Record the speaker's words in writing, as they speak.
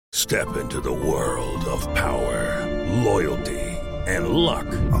Step into the world of power, loyalty, and luck.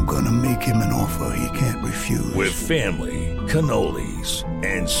 I'm gonna make him an offer he can't refuse. With family, cannolis,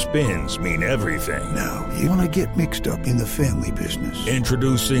 and spins mean everything. Now, you wanna get mixed up in the family business.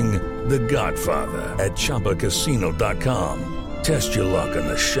 Introducing The Godfather at ChumbaCasino.com. Test your luck in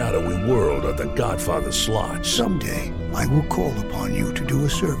the shadowy world of The Godfather slot. Someday, I will call upon you to do a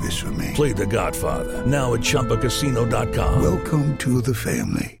service for me. Play The Godfather now at ChumbaCasino.com. Welcome to the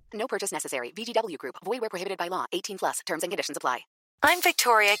family. No purchase necessary. VGW Group. Void where prohibited by law. 18 plus. Terms and conditions apply. I'm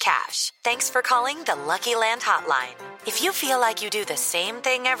Victoria Cash. Thanks for calling the Lucky Land Hotline. If you feel like you do the same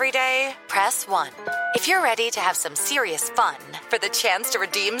thing every day, press 1. If you're ready to have some serious fun for the chance to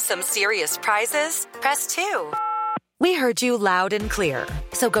redeem some serious prizes, press 2. We heard you loud and clear.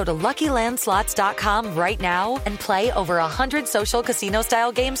 So go to LuckyLandSlots.com right now and play over 100 social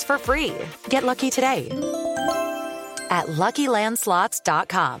casino-style games for free. Get lucky today at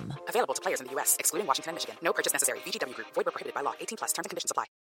LuckyLandSlots.com. Available to players in the U.S., excluding Washington and Michigan. No purchase necessary. VGW Group. Void where prohibited by law. 18 plus. Terms and conditions apply.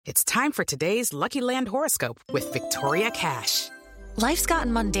 It's time for today's Lucky Land horoscope with Victoria Cash. Life's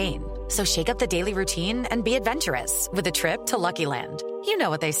gotten mundane, so shake up the daily routine and be adventurous with a trip to Lucky Land. You know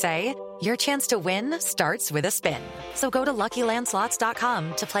what they say. Your chance to win starts with a spin. So go to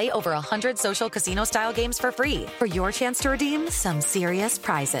LuckyLandSlots.com to play over 100 social casino-style games for free for your chance to redeem some serious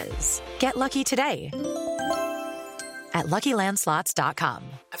prizes. Get lucky today at LuckyLandSlots.com.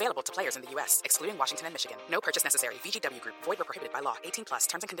 Available to players in the U.S., excluding Washington and Michigan. No purchase necessary. VGW Group. Void where prohibited by law. 18 plus.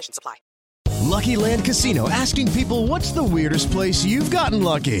 Terms and conditions apply. Lucky Land Casino, asking people, what's the weirdest place you've gotten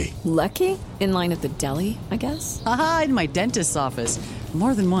lucky? Lucky? In line at the deli, I guess? Aha, in my dentist's office.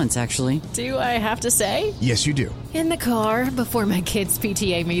 More than once, actually. Do I have to say? Yes, you do. In the car before my kids'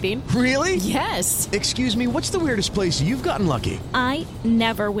 PTA meeting. Really? Yes. Excuse me, what's the weirdest place you've gotten lucky? I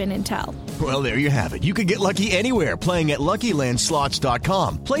never win and tell. Well, there you have it. You can get lucky anywhere, playing at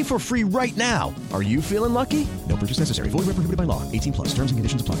LuckyLandSlots.com. Play for free right now. Are you feeling lucky? No purchase necessary. Void where prohibited by law. 18 plus. Terms and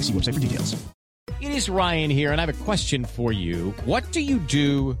conditions apply. See website for details. It is Ryan here, and I have a question for you. What do you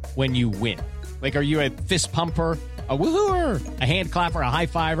do when you win? Like, are you a fist pumper, a woohooer, a hand clapper, a high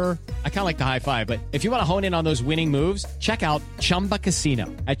fiver? I kind of like the high five, but if you want to hone in on those winning moves, check out Chumba Casino.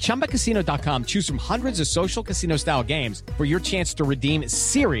 At ChumbaCasino.com, choose from hundreds of social casino-style games for your chance to redeem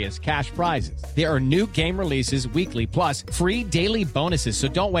serious cash prizes. There are new game releases weekly, plus free daily bonuses, so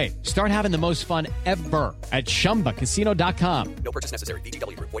don't wait. Start having the most fun ever at ChumbaCasino.com. No purchase necessary.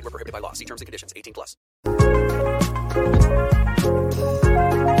 VGW Group. Void where prohibited by law. See terms and conditions. 18 plus.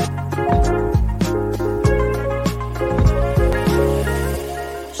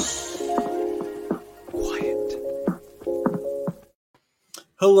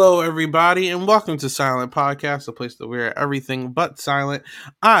 Hello, everybody, and welcome to Silent Podcast, a place that we're everything but silent.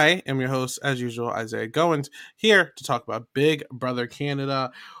 I am your host, as usual, Isaiah Goins, here to talk about Big Brother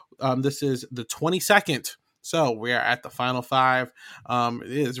Canada. This is the 22nd, so we are at the final 5. It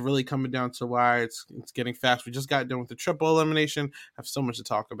is really coming down to wire. It's getting fast. We just got done with the triple elimination. Have so much to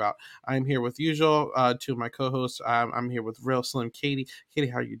talk about. I'm here with usual, two of my co-hosts. I'm here with Real Slim Katie. Katie,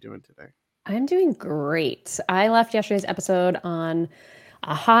 how are you doing today? I'm doing great. I left yesterday's episode on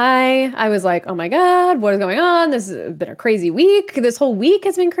a high. I was like, oh my God, what is going on? This has been a crazy week. This whole week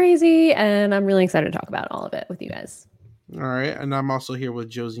has been crazy, and I'm really excited to talk about all of it with you guys. All right, and I'm also here with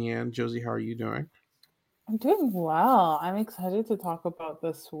Josie Ann. Josie, how are you doing? I'm doing well. I'm excited to talk about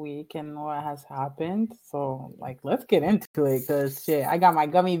this week and what has happened. So, let's get into it, because shit, I got my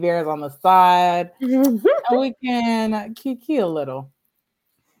gummy bears on the side, and we can kiki a little.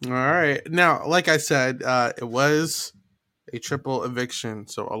 All right. Now, like I said, it was a triple eviction,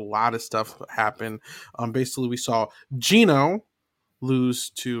 so a lot of stuff happened. Basically, we saw Gino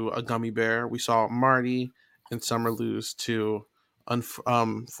lose to a gummy bear. We saw Marty and Summer lose to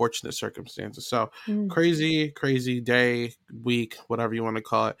unfortunate circumstances. So crazy day, week, whatever you want to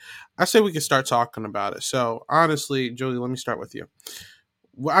call it. I say we can start talking about it. So honestly, Jolie, let me start with you.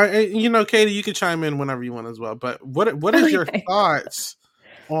 Katie, you can chime in whenever you want as well. But what is your thoughts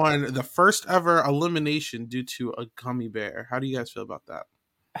on the first ever elimination due to a gummy bear? How do you guys feel about that?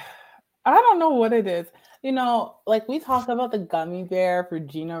 I don't know what it is. We talk about the gummy bear for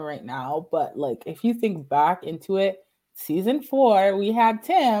Gino right now, but if you think back into it, season 4, we had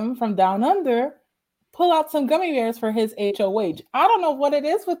Tim from Down Under pull out some gummy bears for his HOH. I don't know what it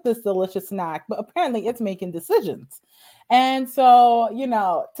is with this delicious snack, but apparently it's making decisions. And so,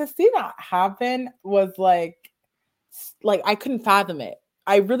 to see that happen was I couldn't fathom it.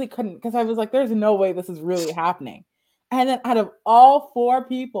 I really couldn't, because I was like, there's no way this is really happening. And then out of all 4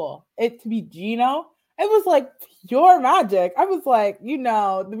 people, it to be Gino, it was pure magic. I was like, the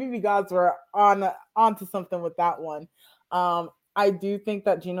BB gods were onto something with that one. I do think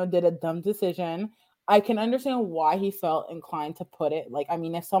that Gino did a dumb decision. I can understand why he felt inclined to put it. Like, I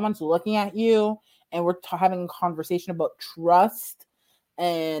mean, if someone's looking at you and we're having a conversation about trust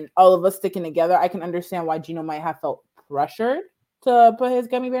and all of us sticking together, I can understand why Gino might have felt pressured to put his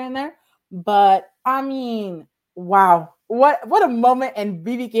gummy bear in there. But I mean, wow, what a moment in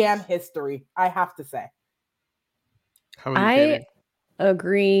BBCAN history, I have to say. How about you, Katie?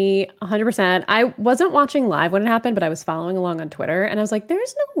 Agree 100%. I wasn't watching live when it happened, but I was following along on Twitter and I was like,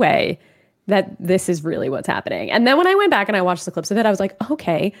 there's no way that this is really what's happening. And then when I went back and I watched the clips of it, I was like,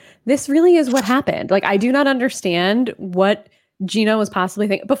 okay, this really is what happened. Like, I do not understand what Gino was possibly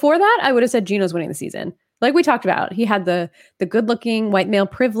thinking. Before that, I would have said Gino's winning the season. Like we talked about, he had the good looking white male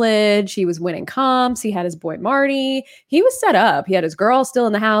privilege. He was winning comps. He had his boy Marty. He was set up. He had his girl still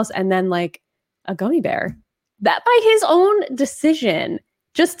in the house and then like a gummy bear. That by his own decision,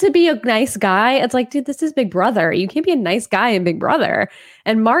 just to be a nice guy. It's like, dude, this is Big Brother. You can't be a nice guy in Big Brother.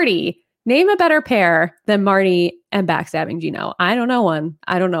 And Marty, name a better pair than Marty and backstabbing Gino. I don't know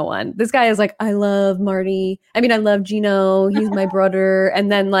one. This guy is like, I love Marty. I mean, I love Gino. He's my brother.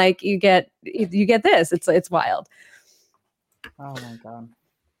 And then like you get this. It's wild. Oh my God.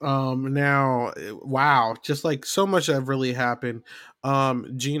 Now, wow, just like so much that really happened.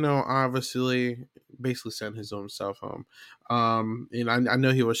 Gino obviously basically sent his own self home. And I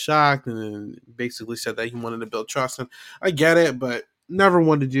know he was shocked and then basically said that he wanted to build trust. And I get it, but never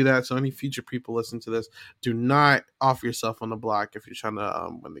wanted to do that. So any future people listening to this, do not offer yourself on the block if you're trying to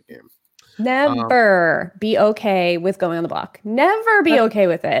win the game. Never be okay with going on the block. Never be okay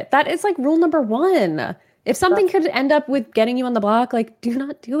with it. That is like rule number 1. If something could end up with getting you on the block, like do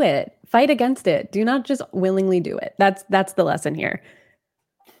not do it. Fight against it. Do not just willingly do it. That's the lesson here.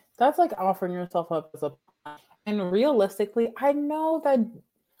 That's like offering yourself up as a, and realistically, I know that,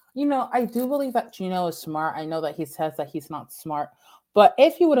 I do believe that Gino is smart. I know that he says that he's not smart, but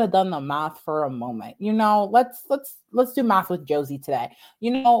if he would have done the math for a moment, let's do math with Josie today.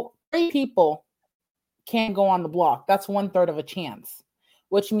 3 people can't go on the block. That's 1/3 of a chance,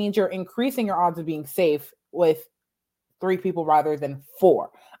 which means you're increasing your odds of being safe with 3 people rather than 4.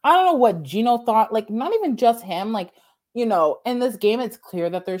 I don't know what Gino thought, like not even just him, like, in this game, it's clear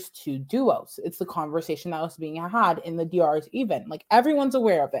that there's 2 duos. It's the conversation that was being had in the DRs even. Like everyone's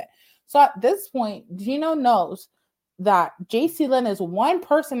aware of it. So at this point, Gino knows that JC Lynn is one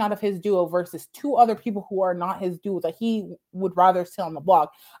person out of his duo versus 2 other people who are not his duo that he would rather sit on the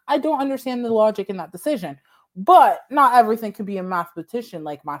block. I don't understand the logic in that decision, but not everything can be a mathematician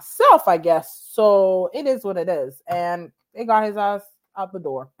like myself, I guess. So it is what it is. And it got his ass out the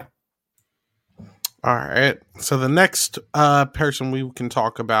door. All right. So the next person we can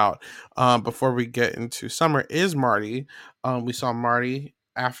talk about before we get into Summer is Marty. We saw Marty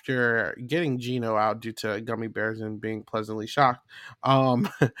after getting Gino out due to gummy bears and being pleasantly shocked.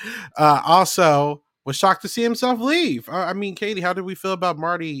 Also was shocked to see himself leave. I mean, Katie, how did we feel about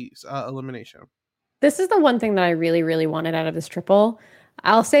Marty's elimination? This is the one thing that I really, really wanted out of this triple.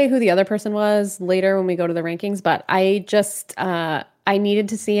 I'll say who the other person was later when we go to the rankings, but I just, I needed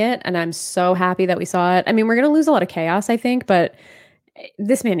to see it, and I'm so happy that we saw it. I mean, we're going to lose a lot of chaos, I think, but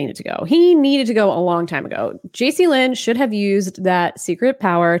this man needed to go. He needed to go a long time ago. JC Lynn should have used that secret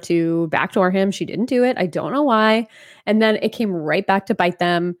power to backdoor him. She didn't do it. I don't know why. And then it came right back to bite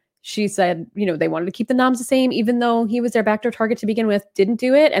them. She said, they wanted to keep the noms the same, even though he was their backdoor target to begin with, didn't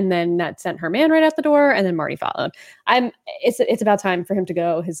do it. And then that sent her man right out the door. And then Marty followed. It's about time for him to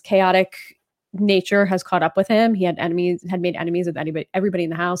go. His chaotic nature has caught up with him. He had made enemies with everybody in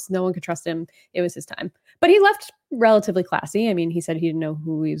the house. No one could trust him. It was his time. But he left relatively classy. I mean, he said he didn't know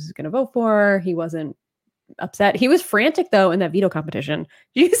who he was going to vote for. He wasn't upset. He was frantic though in that veto competition.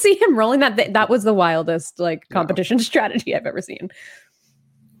 Did you see him rolling that? That was the wildest competition strategy I've ever seen.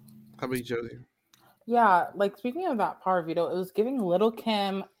 How about you, Josie? Yeah, like speaking of that power veto, it was giving Little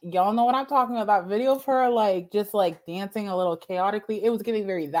Kim. Y'all know what I'm talking about. That video of her just dancing a little chaotically. It was giving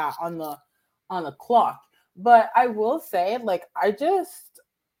very that on the clock. But I will say,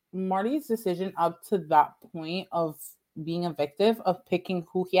 Marty's decision up to that point of being evictive, of picking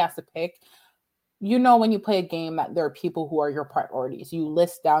who he has to pick. When you play a game that there are people who are your priorities. You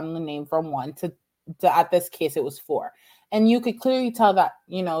list down the name from 1 to at this case, it was 4. And you could clearly tell that,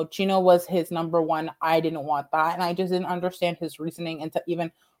 Gino was his number 1. I didn't want that. And I just didn't understand his reasoning into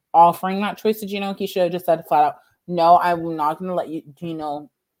even offering that choice to Gino. He should have just said flat out, no, I'm not going to let you, Gino,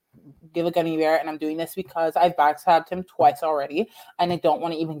 give a gummy bear. And I'm doing this because I've backstabbed him twice already. And I don't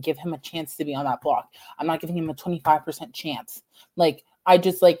want to even give him a chance to be on that block. I'm not giving him a 25% chance. I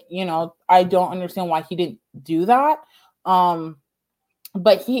don't understand why he didn't do that.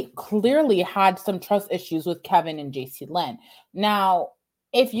 but he clearly had some trust issues with Kevin and JC Lynn. Now,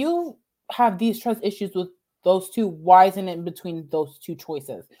 if you have these trust issues with those two, why isn't it in between those two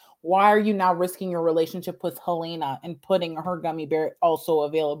choices? Why are you now risking your relationship with Helena and putting her gummy bear also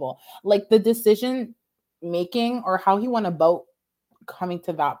available? Like, the decision making or how he went about coming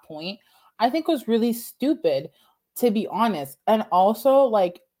to that point, I think was really stupid, to be honest. And also,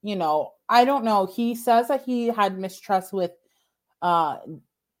 like, you know, I don't know. He says that he had mistrust with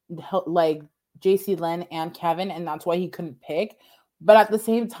like JC Lynn and Kevin, and that's why he couldn't pick. But at the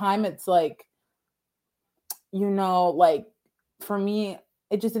same time, it's like, you know, like, for me,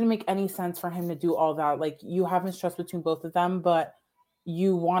 it just didn't make any sense for him to do all that. Like, you have mistrust between both of them, but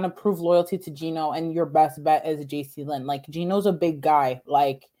you want to prove loyalty to Gino, and your best bet is JC Lynn. Like, Gino's a big guy.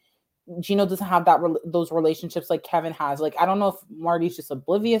 Like, Gino doesn't have those relationships like Kevin has. Like, I don't know if Marty's just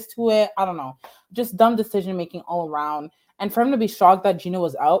oblivious to it. I don't know. Just dumb decision making all around. And for him to be shocked that Gino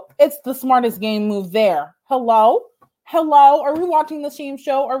was out, it's the smartest game move there. Hello? Are we watching the same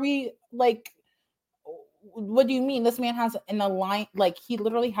show? Are we, like, what do you mean? This man has an alliance. Like, he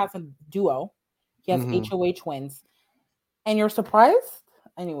literally has a duo. He has HOH wins. And you're surprised?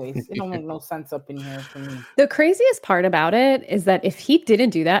 Anyways, it don't make no sense up in here for me. The craziest part about it is that if he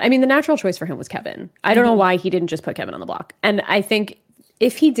didn't do that, I mean, the natural choice for him was Kevin. I don't know why he didn't just put Kevin on the block. And I think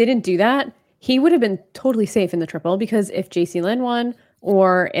if he didn't do that, he would have been totally safe in the triple, because if JC Lynn won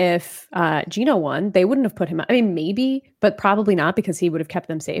or if Gino won, they wouldn't have put him. I mean, maybe, but probably not, because he would have kept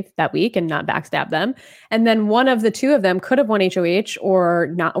them safe that week and not backstab them. And then one of the two of them could have won HOH,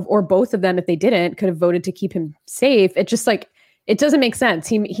 or not, or both of them, if they didn't, could have voted to keep him safe. It just, like, it doesn't make sense.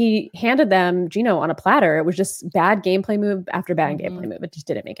 He handed them Gino on a platter. It was just bad gameplay move after bad gameplay move. It just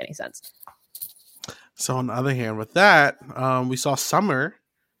didn't make any sense. So on the other hand, with that, we saw Summer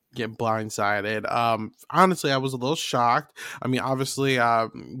get blindsided. Honestly, I was a little shocked. I mean, obviously,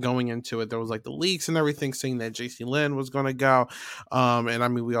 going into it, there was like the leaks and everything saying that JC Lynn was going to go. And I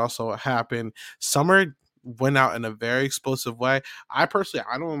mean, we also happened. Summer went out in a very explosive way. I personally,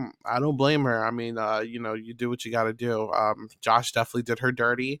 I don't blame her. I mean, you know, you do what you got to do. Josh definitely did her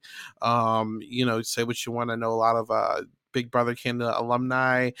dirty. You know, say what you want. I know a lot of Big Brother Canada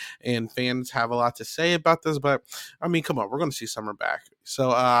alumni and fans have a lot to say about this, but I mean, come on, we're going to see Summer back. So,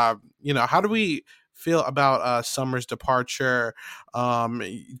 you know, how do we feel about Summer's departure?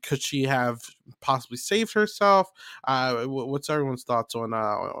 Could she have possibly saved herself? What's everyone's thoughts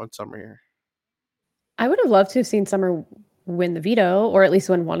on Summer here? I would have loved to have seen Summer win the veto, or at least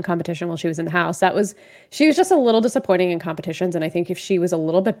win one competition while she was in the house. She was just a little disappointing in competitions. And I think if she was a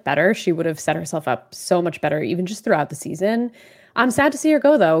little bit better, she would have set herself up so much better, even just throughout the season. I'm sad to see her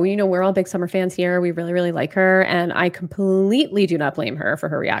go, though. You know, we're all big Summer fans here. We really, really like her. And I completely do not blame her for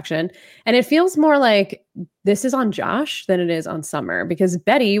her reaction. And it feels more like this is on Josh than it is on Summer, because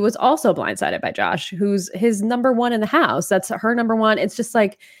Betty was also blindsided by Josh, who's his number one in the house. That's her number one. It's just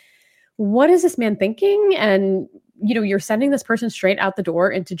like, what is this man thinking? And, you know, you're sending this person straight out the door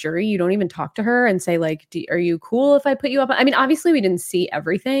into jury. You don't even talk to her and say, like, are you cool if I put you up? I mean, obviously we didn't see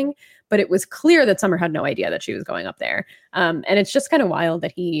everything, but it was clear that Summer had no idea that she was going up there. And it's just kind of wild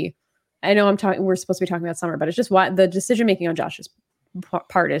that I know we're supposed to be talking about Summer, but it's just why the decision-making on Josh's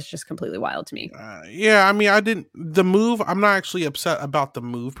part is just completely wild to me. Yeah, I mean, I'm not actually upset about the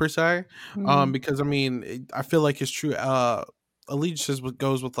move per se, because I mean, I feel like it's true. Allegiances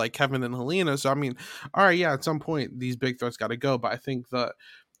goes with like Kevin and Helena. So I mean, all right, yeah, at some point these big threats got to go. But I think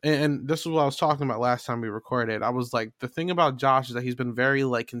and this is what I was talking about last time we recorded. I was like, the thing about Josh is that he's been very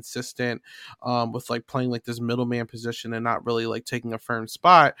like consistent with like playing like this middleman position and not really like taking a firm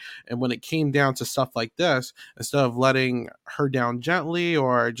spot. And when it came down to stuff like this, instead of letting her down gently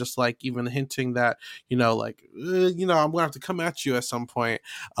or just like even hinting that, you know, like, you know, I'm gonna have to come at you at some point,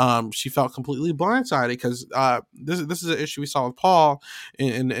 she felt completely blindsided, because this is an issue we saw with Paul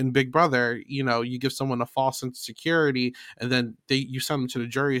in Big Brother. You know, you give someone a false sense of security and then you send them to the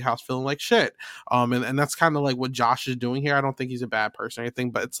jury house feeling like shit. And that's kind of like what Josh is doing here. I don't think he's a bad person or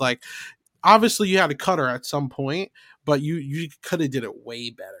anything, but it's like, obviously you had to cut her at some point, but you could have did it way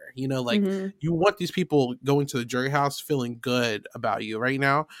better. You know, like you want these people going to the jury house feeling good about you. Right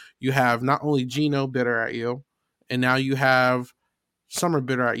now, you have not only Gino bitter at you, and now you have Summer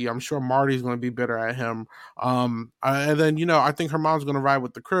bitter at you. I'm sure Marty's going to be bitter at him. And then, you know, I think her mom's going to ride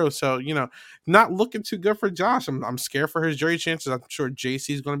with the crew. So, you know, not looking too good for Josh. I'm scared for his jury chances. I'm sure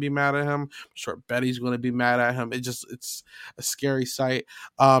JC's going to be mad at him. I'm sure Betty's going to be mad at him. It's a scary sight.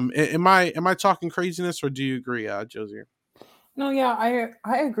 Am I talking craziness, or do you agree, Josie? No, yeah,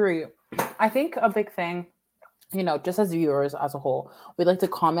 I agree. I think a big thing, you know, just as viewers as a whole, we like to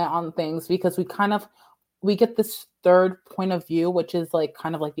comment on things because we kind of we get this third point of view, which is like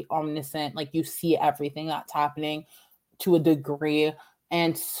kind of like the omniscient, like you see everything that's happening to a degree.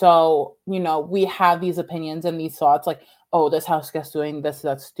 And so, you know, we have these opinions and these thoughts like, oh, this house guest doing this,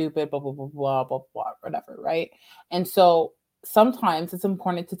 that's stupid, blah, blah, blah, blah, blah, blah, whatever, right? And so sometimes it's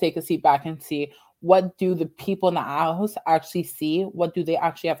important to take a seat back and see, what do the people in the house actually see? What do they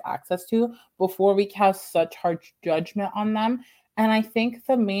actually have access to before we cast such harsh judgment on them? And I think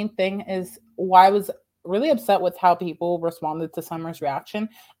the main thing is why I was really upset with how people responded to Summer's reaction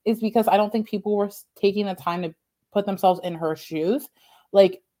is because I don't think people were taking the time to put themselves in her shoes.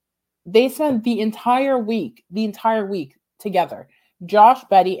 Like, they spent the entire week together. Josh,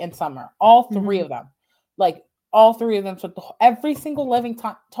 Betty, and Summer, all three of them. Like, all three of them, so every single living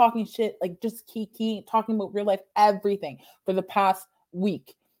talking shit, like just kiki, talking about real life, everything for the past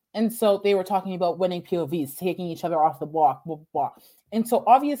week. And so they were talking about winning POVs, taking each other off the block, blah, blah, blah. And so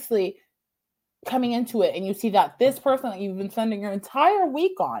obviously coming into it and you see that this person that you've been spending your entire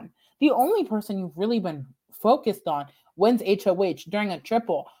week on, the only person you've really been focused on, wins HOH during a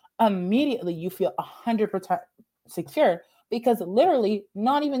triple, immediately you feel 100% secure. Because literally,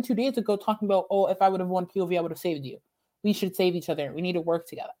 not even 2 days ago, talking about, oh, if I would have won POV, I would have saved you. We should save each other. We need to work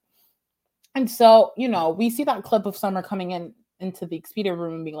together. And so, you know, we see that clip of Summer coming into the Expedia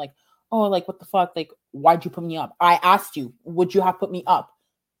room and being like, oh, like, what the fuck? Like, why'd you put me up? I asked you, would you have put me up?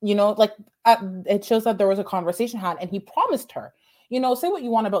 You know, like, it shows that there was a conversation had, and he promised her. You know, say what you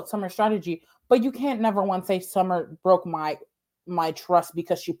want about Summer's strategy, but you can't never once say Summer broke my trust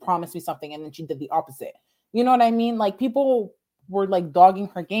because she promised me something and then she did the opposite. You know what I mean? Like, people were like dogging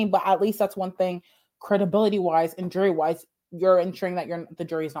her game, but at least that's one thing, credibility wise and jury wise, you're ensuring that the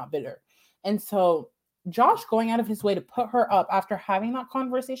jury is not bitter. And so Josh going out of his way to put her up after having that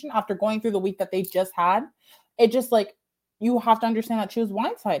conversation, after going through the week that they just had, it just like, you have to understand that she was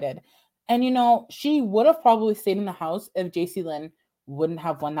blindsided. And, you know, she would have probably stayed in the house if JC Lynn wouldn't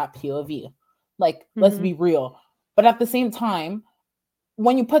have won that POV. Like, let's be real. But at the same time,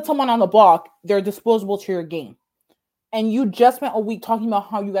 when you put someone on the block, they're disposable to your game. And you just spent a week talking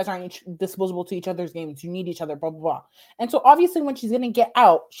about how you guys aren't disposable to each other's games. You need each other, blah, blah, blah. And so obviously when she's going to get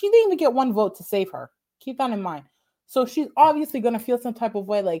out, she didn't even get one vote to save her. Keep that in mind. So she's obviously going to feel some type of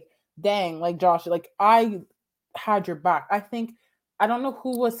way like, dang, like Josh, like I had your back. I don't know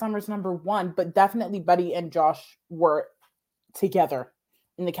who was Summer's number one, but definitely Betty and Josh were together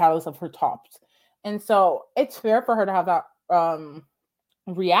in the catalyst of her tops. And so it's fair for her to have that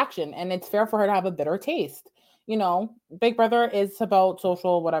reaction, and it's fair for her to have a bitter taste. You know, Big Brother is about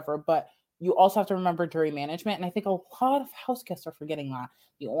social whatever, but you also have to remember jury management, and I think a lot of house guests are forgetting that.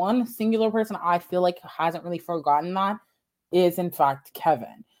 The one singular person I feel like hasn't really forgotten that is in fact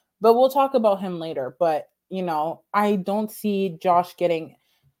Kevin, but we'll talk about him later. But you know, I don't see Josh getting,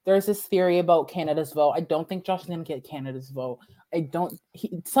 there's this theory about Canada's vote. I don't think Josh is going to get Canada's vote.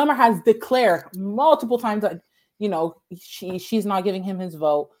 Summer has declared multiple times that, you know, she's not giving him his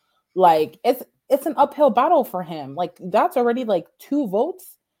vote. Like, it's an uphill battle for him. Like, that's already like 2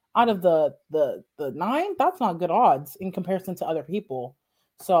 votes out of the 9. That's not good odds in comparison to other people.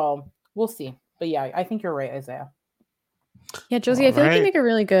 So we'll see. But yeah, I think you're right, Isaiah. Yeah, Josie, I feel like you make a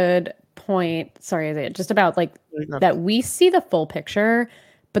really good point. Sorry, Isaiah, just about like that we see the full picture,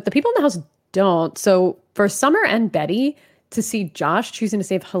 but the people in the house don't. So for Summer and Betty to see Josh choosing to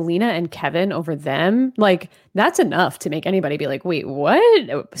save Helena and Kevin over them, like, that's enough to make anybody be like, wait,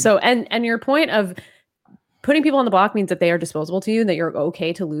 what? So, and your point of putting people on the block means that they are disposable to you, that you're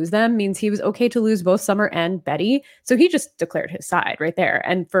okay to lose them, means he was okay to lose both Summer and Betty. So he just declared his side right there.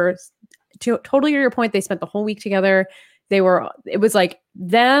 And totally to your point, they spent the whole week together. It was like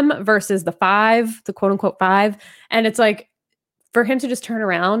them versus the 5, the quote unquote 5. And it's like, for him to just turn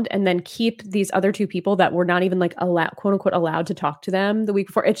around and then keep these other 2 people that were not even like quote unquote allowed to talk to them the week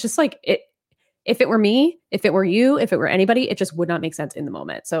before. It's just like, if it were me, if it were you, if it were anybody, it just would not make sense in the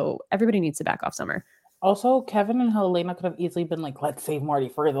moment. So everybody needs to back off Summer. Also, Kevin and Helena could have easily been like, let's save Marty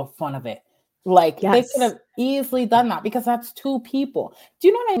for the fun of it. Like, yes. They could have easily done that because that's 2 people. Do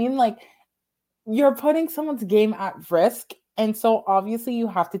you know what I mean? Like, you're putting someone's game at risk. And so obviously you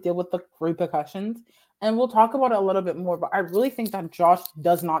have to deal with the repercussions. And we'll talk about it a little bit more, but I really think that Josh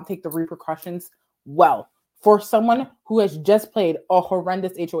does not take the repercussions well for someone who has just played a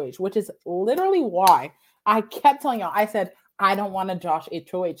horrendous HOH, which is literally why I kept telling y'all, I said, I don't want a Josh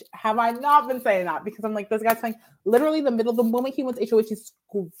HOH. Have I not been saying that? Because I'm like, this guy's saying literally the moment he wins HOH, he's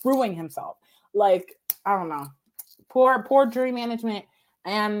screwing himself. Like, I don't know. Poor jury management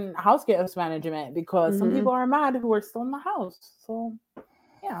and house guest management, because some people are mad who are still in the house. So,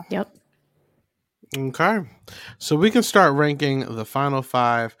 yeah. Yep. Okay, so we can start ranking the final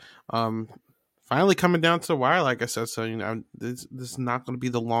 5. finally coming down to the wire, like I said. So, this is not going to be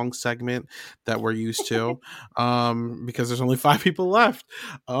the long segment that we're used to, because there's only 5 people left.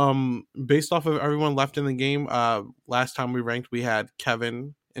 Based off of everyone left in the game, last time we ranked, we had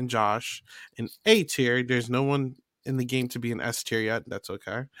Kevin and Josh in A tier. There's no one in the game to be in S tier yet. That's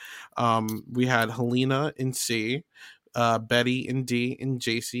okay. We had Helena in C, Betty in D, and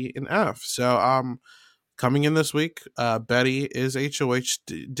JC in F. So, coming in this week, Betty is HOH.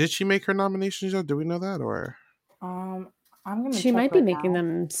 Did she make her nominations yet? Do we know that, or? I'm gonna. She might be making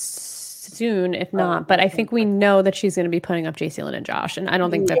them soon, if not. But I think we know that she's going to be putting up JC Lynn and Josh, and I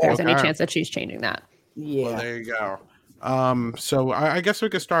don't think that there's any chance that she's changing that. Yeah. Well, there you go. So I guess we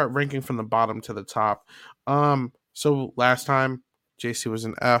could start ranking from the bottom to the top. So last time JC was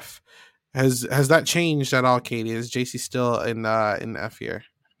in F. Has that changed at all, Katie? Is JC still in F here?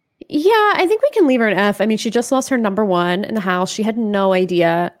 Yeah, I think we can leave her in F. I mean, she just lost her number 1 in the house. She had no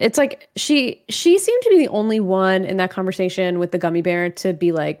idea. It's like she seemed to be the only one in that conversation with the gummy bear to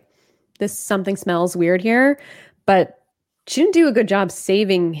be like, this something smells weird here. But she didn't do a good job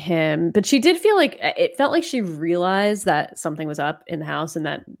saving him. But she did feel like it felt like she realized that something was up in the house, and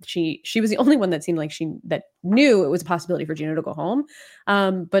that she was the only one that seemed like that knew it was a possibility for Gino to go home.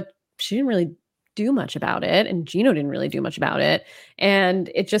 But she didn't really do much about it, and Gino didn't really do much about it, and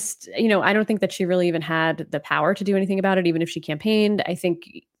it just, I don't think that she really even had the power to do anything about it, even if she campaigned. I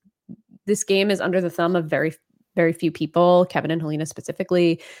think this game is under the thumb of very, very few people, Kevin and Helena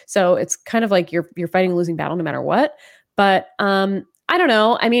specifically, so it's kind of like you're fighting a losing battle no matter what. But I don't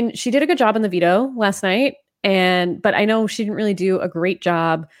know. I mean, she did a good job in the veto last night, but I know she didn't really do a great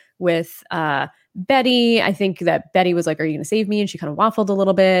job with Betty. I think that Betty was like, are you going to save me? And she kind of waffled a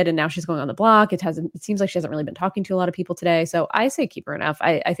little bit, and now she's going on the block. It seems like she hasn't really been talking to a lot of people today. So I say keep her in F.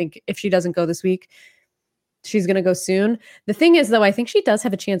 I think if she doesn't go this week, she's going to go soon. The thing is, though, I think she does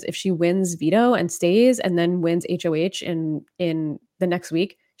have a chance if she wins veto and stays and then wins HOH in the next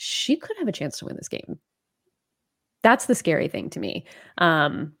week. She could have a chance to win this game. That's the scary thing to me,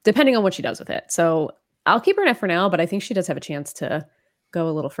 depending on what she does with it. So I'll keep her in F for now, but I think she does have a chance to go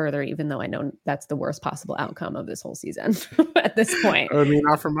a little further, even though I know that's the worst possible outcome of this whole season at this point. I mean,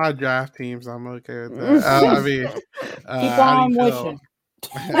 not for my draft teams. I'm okay with that. Keep on wishing.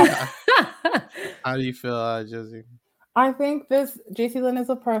 How do you feel, Josie? I think JC Lynn is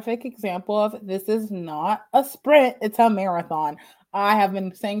a perfect example of this is not a sprint, it's a marathon. I have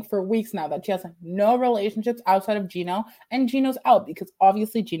been saying for weeks now that she has no relationships outside of Gino, and Gino's out because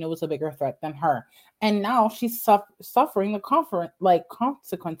obviously Gino was a bigger threat than her. And now she's suffering the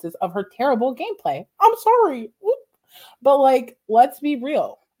consequences of her terrible gameplay. I'm sorry. But let's be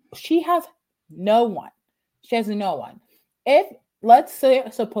real. She has no one. If, let's say,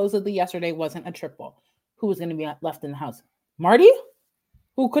 supposedly yesterday wasn't a triple, who was going to be left in the house? Marty,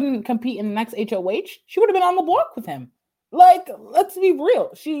 who couldn't compete in the next HOH? She would have been on the block with him. Let's be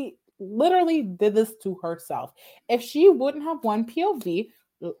real. She literally did this to herself. If she wouldn't have won POV,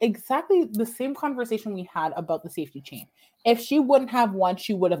 exactly the same conversation we had about the safety chain. If she wouldn't have won,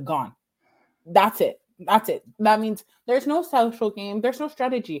 she would have gone. That's it. That means there's no social game. There's no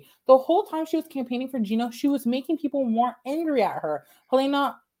strategy. The whole time she was campaigning for Gino, she was making people more angry at her.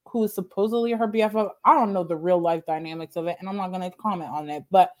 Helena, who is supposedly her BFF, I don't know the real life dynamics of it, and I'm not going to comment on it.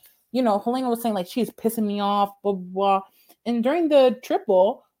 But, Helena was saying, she's pissing me off, blah, blah, blah. And during the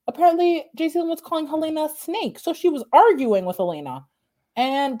triple, apparently JC Lynn was calling Helena a snake. So she was arguing with Helena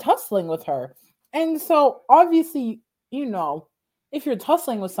and tussling with her. And so obviously, if you're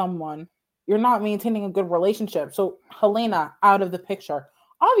tussling with someone, you're not maintaining a good relationship. So Helena out of the picture.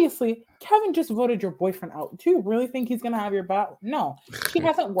 Obviously, Kevin just voted your boyfriend out. Do you really think he's going to have your back? No. She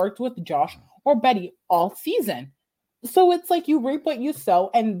hasn't worked with Josh or Betty all season. So it's like you reap what you sow,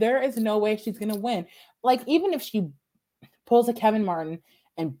 and there is no way she's going to win. Even if she pulls a Kevin Martin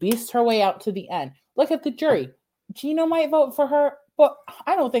and beasts her way out to the end, look at the jury. Gino might vote for her, but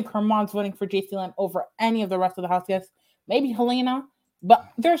I don't think her mom's voting for JC Lynn over any of the rest of the house guests. Maybe Helena, but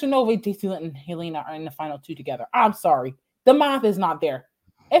there's no way JC Lynn and Helena are in the final 2 together. I'm sorry. The math is not there.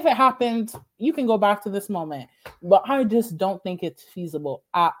 If it happens, you can go back to this moment, but I just don't think it's feasible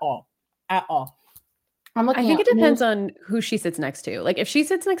at all. I think it depends on who she sits next to. If she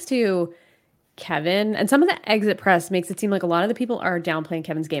sits next to Kevin, and some of the exit press makes it seem like a lot of the people are downplaying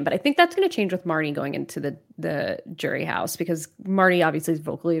Kevin's game, but I think that's going to change with Marty going into the jury house, because Marty obviously is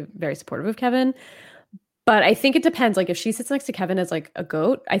vocally very supportive of Kevin. But I think it depends. If she sits next to Kevin as a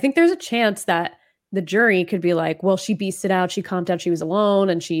goat, I think there's a chance that the jury could be like, well, she beasted out, she calmed down, she was alone,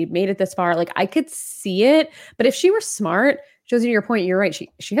 and she made it this far. I could see it. But if she were smart, Josie, to your point, you're right.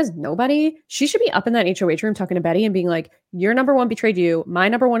 She has nobody. She should be up in that HOH room talking to Betty and being like, your number one betrayed you. My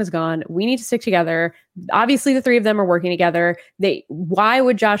number one is gone. We need to stick together. Obviously, the three of them are working together. Why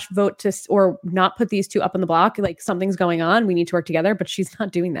would Josh vote to or not put these two up on the block? Like, something's going on. We need to work together, but she's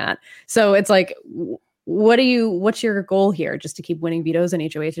not doing that. So it's like, what's your goal here? Just to keep winning vetoes and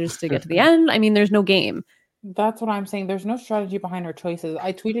HOHs to get to the end? I mean, there's no game. That's what I'm saying. There's no strategy behind her choices.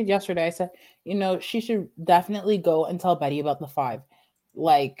 I tweeted yesterday. I said, she should definitely go and tell Betty about the 5.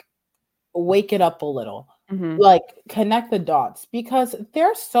 Like, wake it up a little. Mm-hmm. Like, connect the dots. Because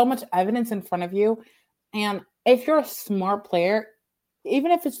there's so much evidence in front of you. And if you're a smart player,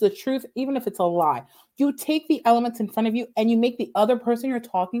 even if it's the truth, even if it's a lie, you take the elements in front of you and you make the other person you're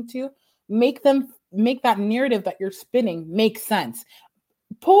talking to, make that narrative that you're spinning make sense.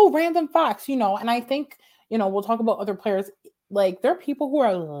 Pull random facts, and I think, we'll talk about other players. Like, there are people who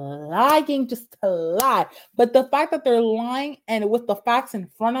are lying just to lie. But the fact that they're lying and with the facts in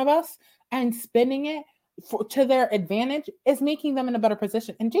front of us and spinning it to their advantage is making them in a better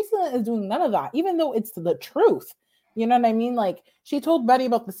position. And Jason is doing none of that, even though it's the truth. You know what I mean? Like, she told Betty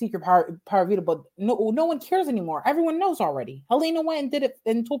about the secret power veto, but no one cares anymore. Everyone knows already. Helena went and did it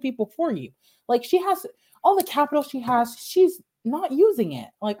and told people for you. Like, she has all the capital she has. She's not using it.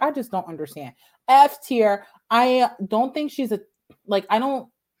 Like, I just don't understand. F tier. I don't think she's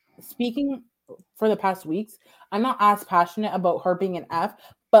speaking for the past weeks, I'm not as passionate about her being an F,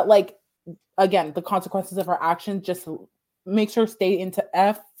 but like, again, the consequences of her actions just makes her stay into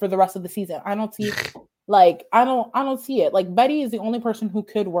F for the rest of the season. I don't see I don't see it. Like, Betty is the only person who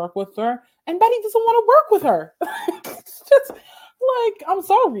could work with her, and Betty doesn't want to work with her. It's just like, I'm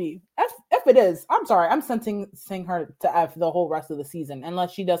sorry. F it is. I'm sorry. I'm sentencing her to F the whole rest of the season,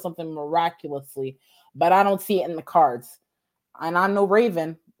 unless she does something miraculously. But I don't see it in the cards. And I'm no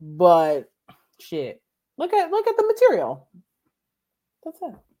Raven, but shit. Look at the material. That's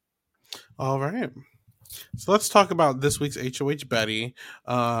it. All right. So let's talk about this week's HOH Betty.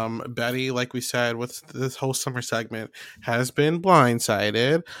 Betty, like we said, with this whole summer segment, has been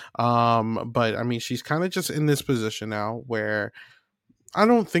blindsided. But I mean, she's kind of just in this position now where I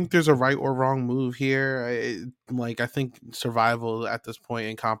don't think there's a right or wrong move here. I think survival at this point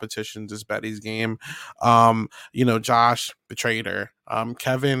in competitions is Betty's game. Josh betrayed her.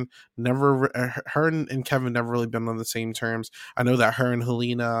 Kevin her and Kevin never really been on the same terms. I know that her and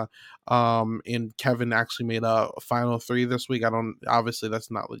Helena and Kevin actually made a final 3 this week. Obviously that's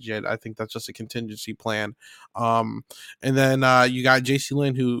not legit. I think that's just a contingency plan. And then you got JC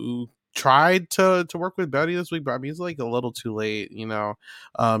Lynn who tried to work with Betty this week, but I mean, it's like a little too late,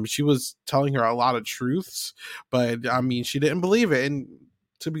 she was telling her a lot of truths, but I mean, she didn't believe it. And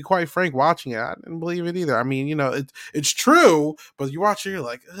to be quite frank, watching it, I didn't believe it either. I mean, it's true, but you watch it, you're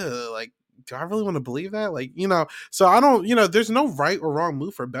like, ugh, do I really want to believe that? So I don't, there's no right or wrong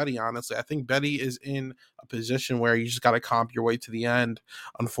move for Betty, honestly. I think Betty is in a position where you just got to comp your way to the end,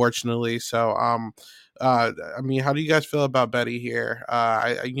 unfortunately. So, I mean, how do you guys feel about Betty here?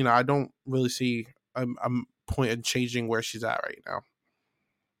 I don't really see a point in changing where she's at right now.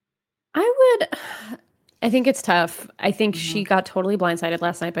 I think it's tough. I think she got totally blindsided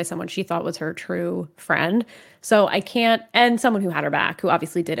last night by someone she thought was her true friend. So I can't, and someone who had her back, who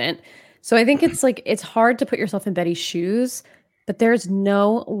obviously didn't. So I think it's hard to put yourself in Betty's shoes, but there's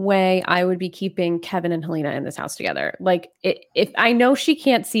no way I would be keeping Kevin and Helena in this house together. Like, if I know she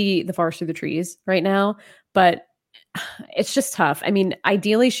can't see the forest through the trees right now, but it's just tough. I mean,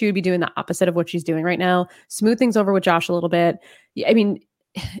 ideally she would be doing the opposite of what she's doing right now. Smooth things over with Josh a little bit. I mean,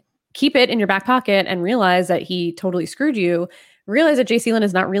 keep it in your back pocket and realize that he totally screwed you. Realize that JC Lynn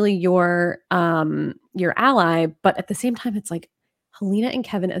is not really your ally, but at the same time, it's like, Helena and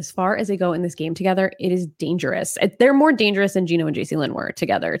Kevin, as far as they go in this game together, it is dangerous. They're more dangerous than Gino and JC Lynn were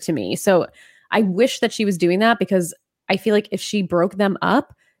together to me. So I wish that she was doing that, because I feel like if she broke them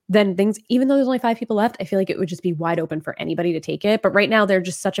up, then things, even though there's only 5 people left, I feel like it would just be wide open for anybody to take it. But right now they're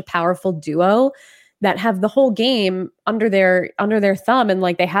just such a powerful duo that have the whole game under their thumb, and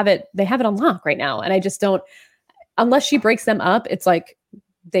like they have it on lock right now. And I just don't, unless she breaks them up, it's like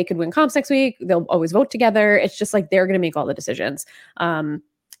they could win comps next week. They'll always vote together. It's just like they're going to make all the decisions. And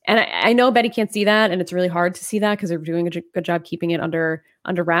I know Betty can't see that, and it's really hard to see that because they're doing a good job keeping it under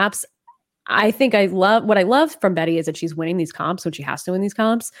wraps. I think what I love from Betty is that she's winning these comps when she has to win these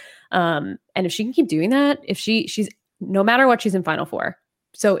comps. And if she can keep doing that, if she's no matter what, she's in Final 4.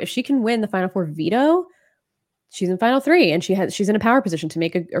 So if she can win the Final 4 veto, she's in Final 3, and she's in a power position to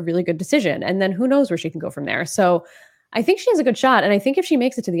make a really good decision. And then who knows where she can go from there. So I think she has a good shot. And I think if she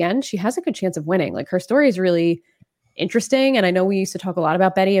makes it to the end, she has a good chance of winning. Like, her story is really interesting. And I know we used to talk a lot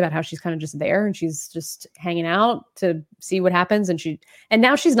about Betty, about how she's kind of just there and she's just hanging out to see what happens. And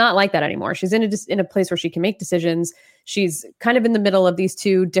now she's not like that anymore. She's in a place where she can make decisions. She's kind of in the middle of these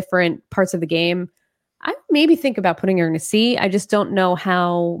two different parts of the game. I maybe think about putting her in a C. I just don't know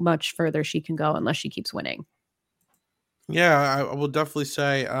how much further she can go unless she keeps winning. Yeah, I will definitely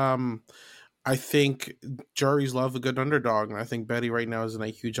say I think juries love a good underdog, and I think Betty right now is in a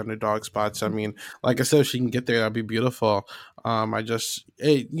huge underdog spot. So, I mean, like I said, if she can get there, that'd be beautiful.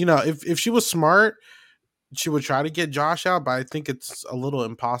 If she was smart, she would try to get Josh out, but I think it's a little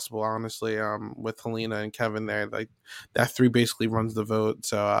impossible, honestly, with Helena and Kevin there. Like, that 3 basically runs the vote.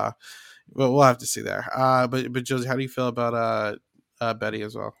 So, we'll have to see there. But Josie, how do you feel about Betty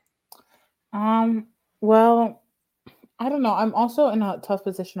as well? Well, I don't know. I'm also in a tough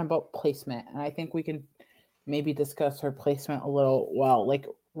position about placement, and I think we can maybe discuss her placement a little, like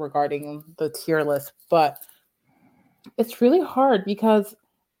regarding the tier list. But it's really hard because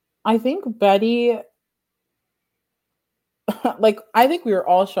I think Betty, I think we were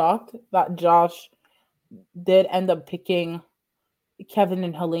all shocked that Josh did end up picking Kevin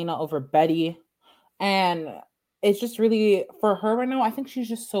and Helena over Betty, and it's just really for her right now. I think she's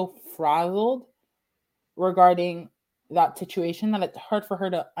just so frazzled regarding that situation that it's hard for her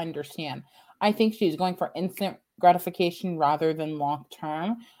to understand. I think she's going for instant gratification rather than long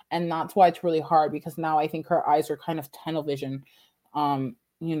term, and that's why it's really hard, because now I think her eyes are kind of tunnel vision.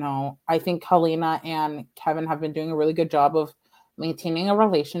 I think Helena and Kevin have been doing a really good job of maintaining a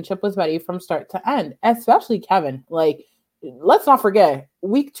relationship with Betty from start to end, especially Kevin. Like, let's not forget,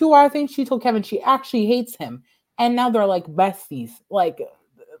 week 2, I think she told Kevin she actually hates him, and now they're like besties. Like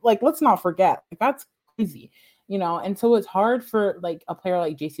let's not forget. That's crazy. And so it's hard for like a player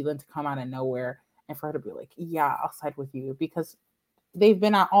like JC Lynn to come out of nowhere and for her to be like, yeah, I'll side with you, because they've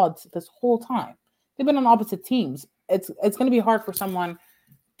been at odds this whole time. They've been on opposite teams. It's going to be hard for someone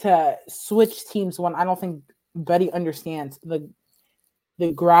to switch teams when I don't think Betty understands the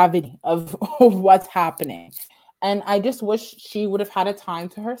gravity of what's happening. And I just wish she would have had a time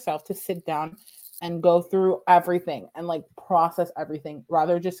to herself to sit down and go through everything and like process everything,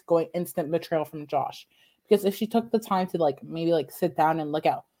 rather just going instant betrayal from Josh. Because if she took the time to maybe sit down and look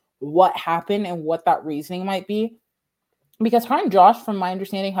at what happened and what that reasoning might be, because her and Josh, from my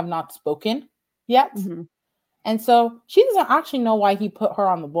understanding, have not spoken yet. Mm-hmm. And so she doesn't actually know why he put her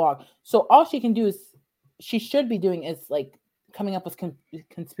on the block. So all she should be doing is coming up with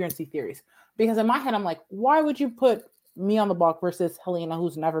conspiracy theories. Because in my head, I'm like, why would you put me on the block versus Helena,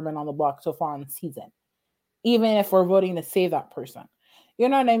 who's never been on the block so far in the season? Even if we're voting to save that person. You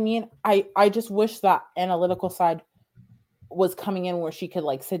know what I mean? I just wish that analytical side was coming in where she could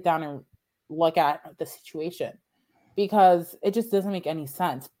sit down and look at the situation, because it just doesn't make any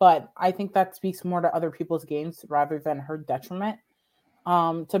sense. But I think that speaks more to other people's games rather than her detriment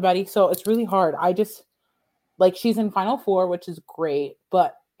to Betty. So it's really hard. I just she's in Final Four, which is great,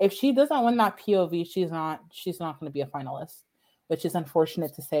 but if she doesn't win that POV, she's not going to be a finalist, which is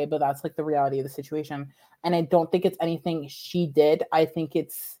unfortunate to say, but that's the reality of the situation. And I don't think it's anything she did. I think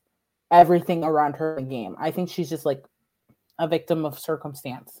it's everything around her in the game. I think she's just a victim of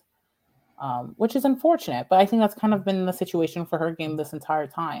circumstance, which is unfortunate. But I think that's kind of been the situation for her game this entire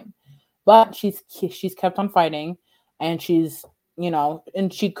time. But she's kept on fighting, and she's,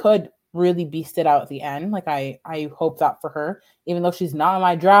 and she could really beast it out at the end. I hope that for her, even though she's not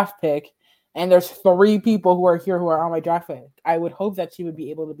my draft pick. And there's 3 people who are here who are on my draft pick, I would hope that she would be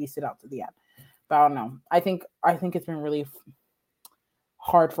able to beast it out to the end. But I don't know. I think it's been really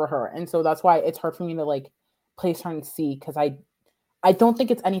hard for her. And so that's why it's hard for me to place her in C, because I don't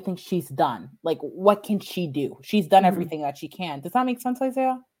think it's anything she's done. What can she do? She's done everything that she can. Does that make sense,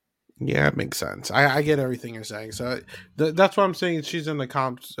 Isaiah? Yeah, it makes sense. I get everything you're saying. So that's what I'm saying. She's in the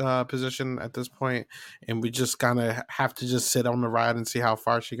comp position at this point, and we just kind of have to just sit on the ride and see how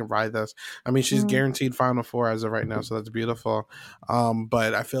far she can ride this. I mean, she's guaranteed Final Four as of right now, so that's beautiful.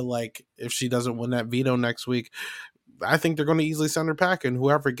 But I feel like if she doesn't win that veto next week, I think they're going to easily send her back, and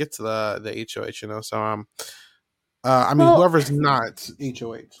whoever gets the HOH, So whoever's not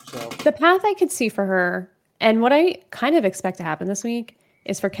HOH. So the path I could see for her, and what I kind of expect to happen this week,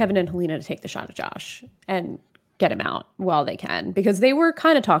 is for Kevin and Helena to take the shot at Josh and get him out while they can, because they were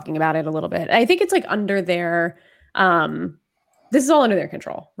kind of talking about it a little bit. I think it's under their, this is all under their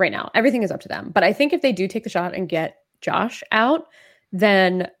control right now. Everything is up to them. But I think if they do take the shot and get Josh out,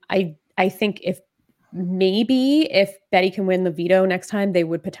 then I think if Betty can win the veto next time, they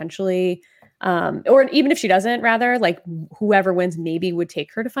would potentially, or even if she doesn't, rather, whoever wins maybe would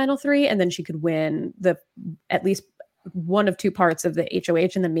take her to Final 3, and then she could win at least one of 2 parts of the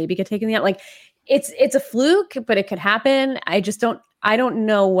HOH and then maybe get taken out. it's a fluke, but it could happen. I don't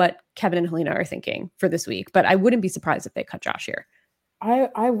know what Kevin and Helena are thinking for this week, but I wouldn't be surprised if they cut Josh here.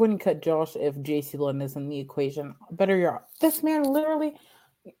 I wouldn't cut Josh if JC Lynn is in the equation. This man literally,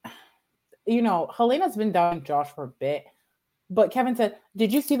 Helena's been down Josh for a bit, but Kevin said,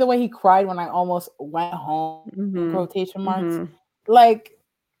 "Did you see the way he cried when I almost went home?" Quotation marks. Like,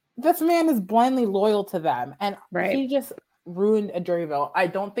 this man is blindly loyal to them, and he just ruined a jury vote. I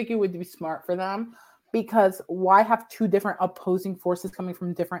don't think it would be smart for them, because why have two different opposing forces coming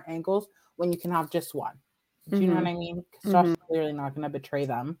from different angles when you can have just one? Do you know what I mean? Because Josh is clearly not going to betray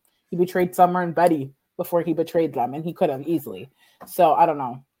them. He betrayed Summer and Betty before he betrayed them, and he could have easily. So I don't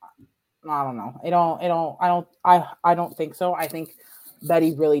know. I don't think so. I think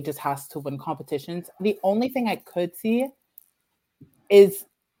Betty really just has to win competitions. The only thing I could see is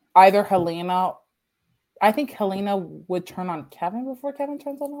either Helena. I think Helena would turn on Kevin before Kevin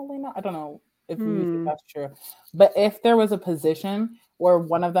turns on Helena. I don't know if you think that's true. But if there was a position where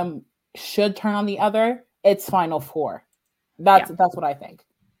one of them should turn on the other, it's Final Four. That's what I think.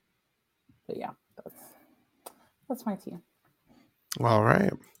 But yeah, that's my team. All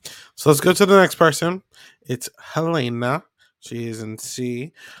right. So let's go to the next person. It's Helena. She is in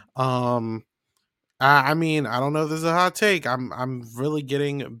C. I mean, I don't know if this is a hot take. I'm really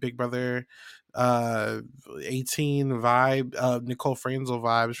getting Big Brother 18 vibe, Nicole Franzel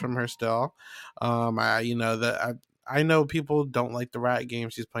vibes from her still. I know people don't like the rat game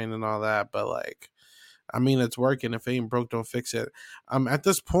she's playing and all that, but like, I mean, it's working. If it ain't broke, don't fix it. At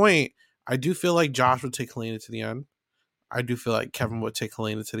this point, I do feel like Josh would take Helena to the end. I do feel like Kevin would take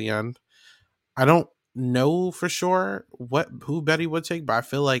Helena to the end. I don't know for sure who Betty would take, but I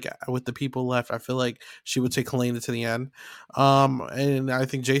feel like with the people left, I feel like she would take Helena to the end. And I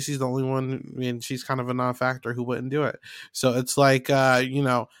think JC's the only one, and she's kind of a non-factor, who wouldn't do it. So it's like,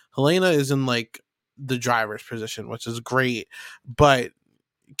 Helena is in like the driver's position, which is great, but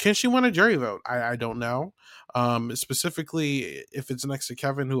can she win a jury vote? I don't know. Specifically, if it's next to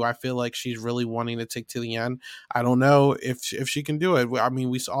Kevin, who I feel like she's really wanting to take to the end, I don't know if she can do it. I mean,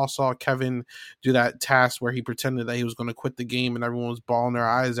 we all saw Kevin do that task where he pretended that he was going to quit the game, and everyone was bawling their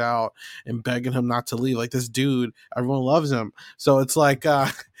eyes out and begging him not to leave. Like, this dude, everyone loves him. So it's like,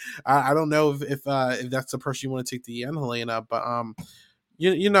 I don't know if that's the person you want to take to the end, Helena. But I'm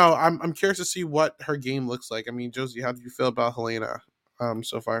curious to see what her game looks like. I mean, Josie, how do you feel about Helena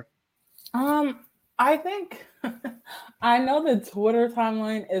so far? I think I know the Twitter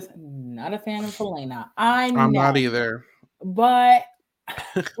timeline is not a fan of Helena. I'm not either. But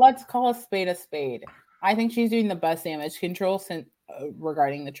let's call a spade a spade. I think she's doing the best damage control since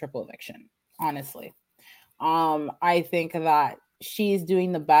regarding the triple eviction. Honestly, I think that she's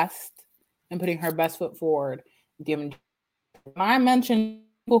doing the best and putting her best foot forward. When I mentioned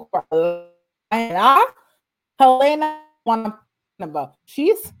Helena, about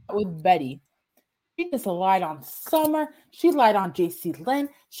she's with Betty. She just lied on Summer. She lied on JC Lynn.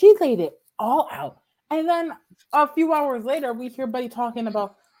 She laid it all out. And then a few hours later, we hear Betty talking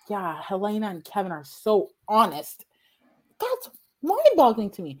about, Helena and Kevin are so honest. That's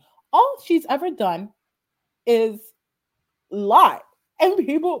mind-boggling to me. All she's ever done is lie. And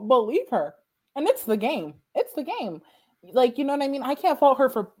people believe her. And it's the game. It's the game. Like, you know what I mean? I can't fault her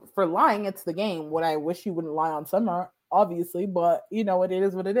for lying. It's the game. What I wish she wouldn't lie on Summer, obviously. But, it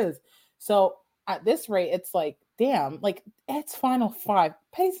is what it is. So, at this rate, it's like, damn, like, it's Final Five.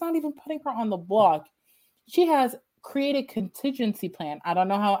 Petty's not even putting her on the block. She has created contingency plan. I don't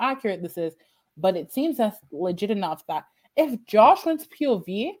know how accurate this is, but it seems that's legit enough that if Josh wins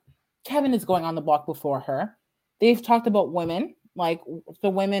POV, Kevin is going on the block before her. They've talked about women, like the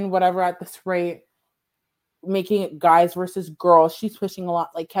women, whatever, at this rate, making it guys versus girls. She's pushing a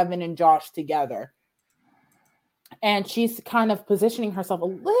lot like Kevin and Josh together. And she's kind of positioning herself a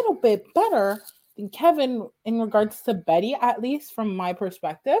little bit better than Kevin in regards to Betty, at least from my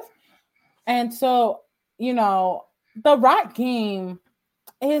perspective. And so, the rat game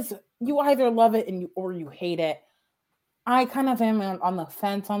is, you either love it or you hate it. I kind of am on the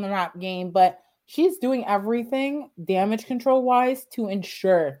fence on the rat game, but she's doing everything damage control wise to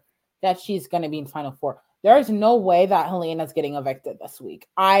ensure that she's going to be in Final Four. There is no way that Helena's getting evicted this week.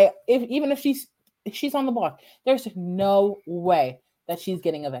 Even if she's on the block, there's no way that she's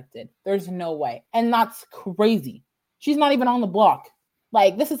getting evicted. There's no way. And that's crazy. She's not even on the block.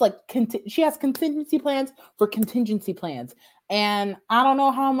 Like, this is like, she has contingency plans for contingency plans. And I don't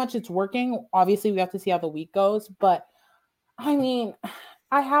know how much it's working. Obviously, we have to see how the week goes. But, I mean,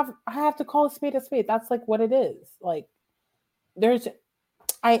 I have to call a spade a spade. That's like what it is. Like,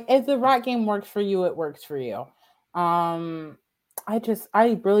 if the rat game works for you, it works for you.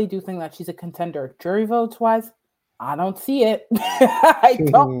 I really do think that she's a contender. Jury votes wise, I don't see it. I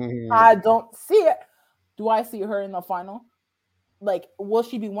don't see it. Do I see her in the final? Like, will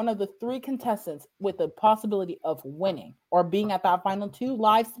she be one of the 3 contestants with the possibility of winning or being at that final 2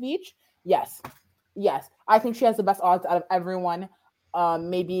 live speech? Yes. I think she has the best odds out of everyone.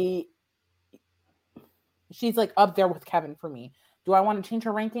 Maybe she's like up there with Kevin for me. Do I want to change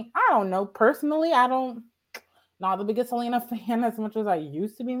her ranking? I don't know. Personally, not the biggest Helena fan as much as I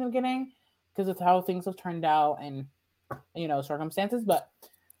used to be in the beginning because of how things have turned out and, circumstances. But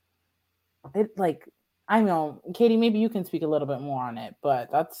it like, I know, Katie, maybe you can speak a little bit more on it,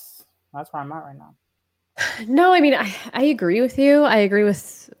 but that's where I'm at right now. No, I mean, I agree with you. I agree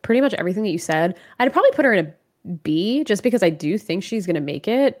with pretty much everything that you said. I'd probably put her in a B just because I do think she's going to make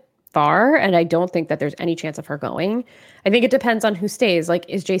it far, and I don't think that there's any chance of her going. I think it depends on who stays. Like,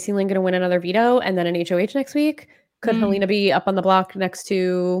 is Jaci Lynn going to win another veto and then an HOH next week? Could Helena be up on the block next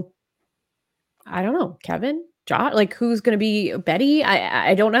to, I don't know, Kevin? Josh? Like, who's going to be Betty?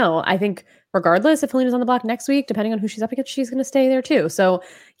 I don't know. I think regardless, if Helena's on the block next week, depending on who she's up against, she's going to stay there too. So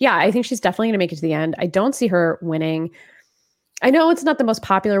yeah, I think she's definitely going to make it to the end. I don't see her winning. I know it's not the most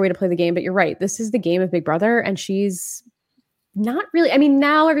popular way to play the game, but you're right. This is the game of Big Brother, and she's not really. I mean,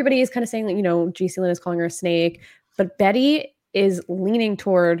 now everybody is kind of saying that, Jaci Lynn is calling her a snake, but Betty is leaning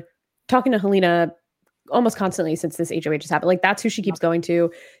toward talking to Helena almost constantly since this HOH has happened. Like, that's who she keeps going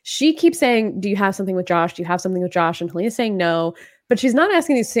to. She keeps saying, do you have something with Josh? Do you have something with Josh? And Helena's saying no, but she's not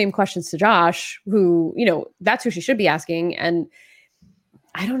asking these same questions to Josh, who, that's who she should be asking. And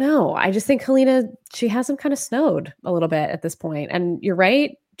I don't know. I just think Helena, she has him kind of snowed a little bit at this point. And you're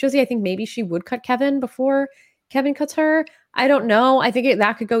right, Josie, I think maybe she would cut Kevin before Kevin cuts her. I don't know. I think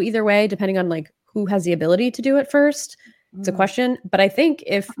that could go either way, depending on like who has the ability to do it first. It's a question. But I think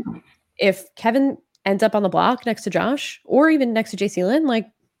if Kevin ends up on the block next to Josh or even next to Jaci Lynn, like,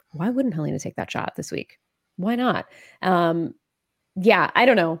 why wouldn't Helena take that shot this week? Why not? Yeah, I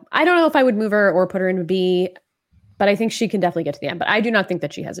don't know. I don't know if I would move her or put her in a B, but I think she can definitely get to the end. But I do not think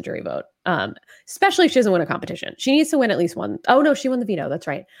that she has a jury vote, especially if she doesn't win a competition. She needs to win at least one. Oh, no, she won the veto. That's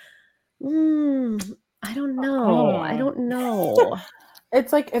right. I don't know.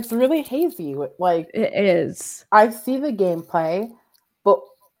 It's like, it's really hazy. Like, it is. I see the gameplay, but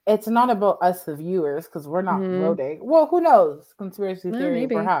it's not about us, the viewers, because we're not voting. Well, who knows? Conspiracy theory,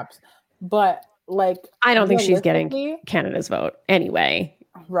 perhaps. But like, I don't think she's getting Canada's vote anyway.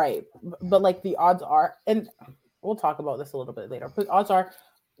 Right. But like, the odds are, and we'll talk about this a little bit later, but odds are,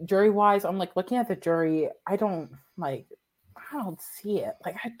 jury-wise, I'm like looking at the jury, I don't see it.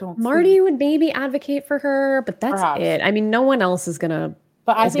 Like, I don't Marty would maybe advocate for her, but that's it. I mean, no one else is gonna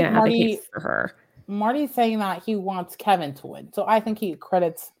advocate for her. Marty's saying that he wants Kevin to win. So I think he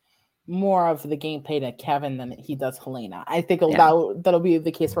credits more of the gameplay to Kevin than he does Helena. I think that'll be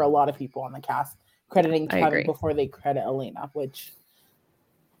the case for a lot of people on the cast, crediting Kevin before they credit Helena, which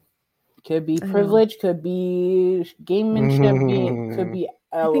could be privilege, could be gamemanship, could be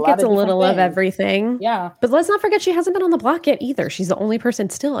I think it's a little of everything. Yeah. But let's not forget she hasn't been on the block yet either. She's the only person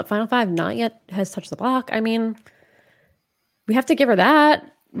still at Final Five not yet has touched the block. I mean, we have to give her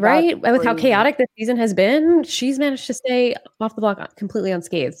that, right? With how chaotic this season has been, she's managed to stay off the block completely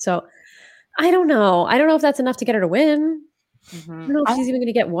unscathed. So I don't know. I don't know if that's enough to get her to win. I don't know if she's even going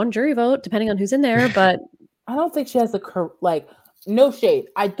to get one jury vote, depending on who's in there, but I don't think she has the no shade.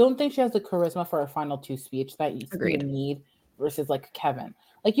 I don't think she has the charisma for a final 2 speech that you need versus like Kevin.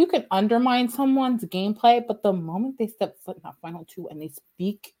 Like, you can undermine someone's gameplay, but the moment they step foot in that final 2 and they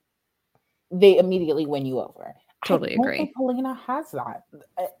speak, they immediately win you over. Totally agree. I think Helena has that.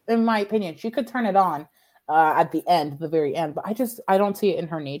 In my opinion, she could turn it on at the very end, but I don't see it in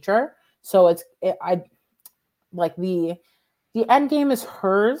her nature. So the end game is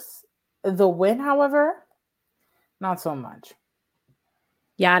hers. The win, however, not so much.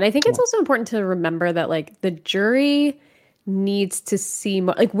 Yeah, and I think it's also important to remember that like the jury needs to see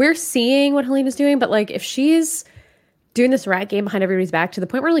more. Like, we're seeing what Helena's doing, but like if she's doing this rat game behind everybody's back to the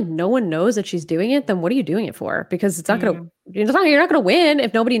point where like no one knows that she's doing it, then what are you doing it for? Because it's not gonna you're not gonna win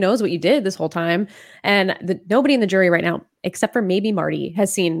if nobody knows what you did this whole time. And nobody in the jury right now, except for maybe Marty,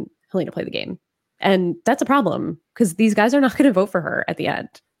 has seen Helena play the game. And that's a problem because these guys are not going to vote for her at the end.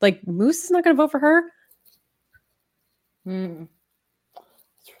 Like, Moose is not going to vote for her. It's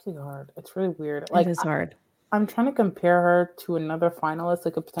really hard. It's really weird. Like, it is hard. I'm trying to compare her to another finalist,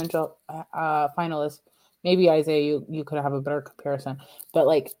 like a potential finalist. Maybe Isaiah, you could have a better comparison. But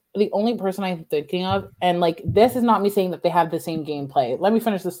like, the only person I'm thinking of, and like, this is not me saying that they have the same gameplay. Let me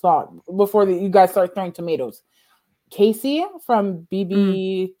finish this thought before you guys start throwing tomatoes. Casey from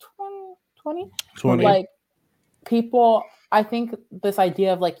BB 20. Like, people, I think this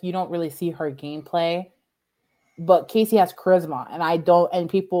idea of like you don't really see her gameplay, but Casey has charisma, and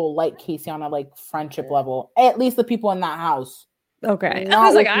people like Casey on a like friendship level. At least the people in that house. Okay, I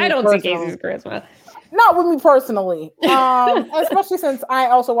was like, I don't see Casey's charisma. Not with me personally, especially since I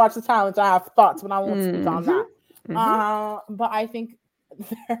also watch The Talents. I have thoughts, but I won't speak on that. But I think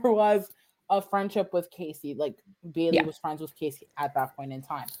there was a friendship with Casey. Like Bailey was friends with Casey at that point in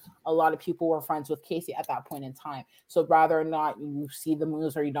time. A lot of people were friends with Casey at that point in time. So rather or not you see the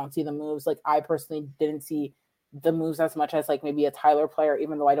moves or you don't see the moves, like I personally didn't see the moves as much as like maybe a Tyler player,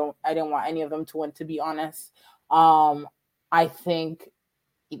 even though I didn't want any of them to win, to be honest. I think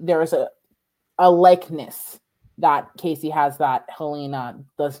there's a likeness that Casey has that Helena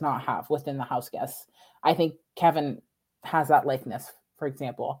does not have within the house guests. I think Kevin has that likeness, for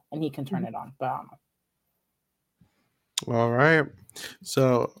example, and he can turn it on, but I don't know. All right.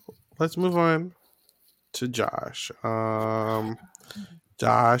 So let's move on to Josh.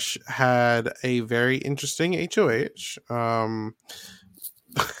 Josh had a very interesting HOH.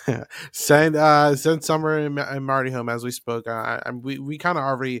 Send Summer and Marty home, as we spoke. We kind of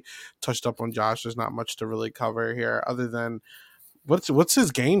already touched up on Josh. There's not much to really cover here, other than what's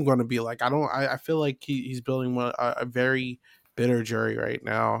his game going to be like. I feel like he's building a very bitter jury right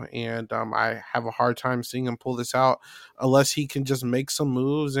now, and I have a hard time seeing him pull this out unless he can just make some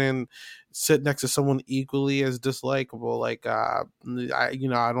moves and sit next to someone equally as dislikable. Like I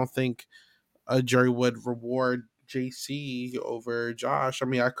don't think a jury would reward JC over Josh. I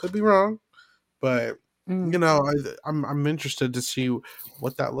mean, I could be wrong, but I'm interested to see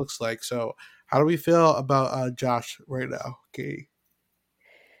what that looks like. So, how do we feel about Josh right now, Katie?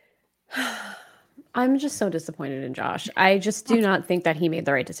 I'm just so disappointed in Josh. I just do not think that he made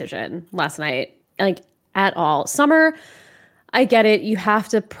the right decision last night, like at all. Summer, I get it. You have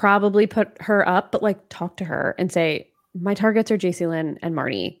to probably put her up, but like talk to her and say, my targets are JC Lynn and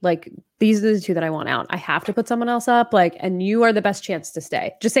Marty. Like, these are the two that I want out. I have to put someone else up. Like, and you are the best chance to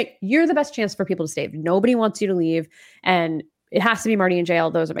stay. Just say, you're the best chance for people to stay. If nobody wants you to leave and it has to be Marty in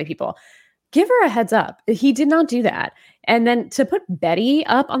jail, those are my people. Give her a heads up. He did not do that. And then to put Betty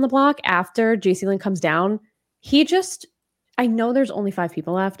up on the block after JC Lynn comes down, I know there's only 5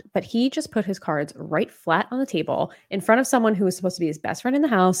 people left, but he just put his cards right flat on the table in front of someone who was supposed to be his best friend in the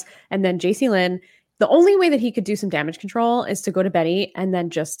house. And then JC Lynn, the only way that he could do some damage control is to go to Betty and then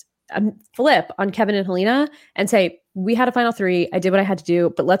just flip on Kevin and Helena and say, we had a final 3. I did what I had to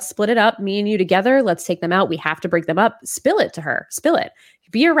do, but let's split it up. Me and you together. Let's take them out. We have to break them up. Spill it to her. Spill it.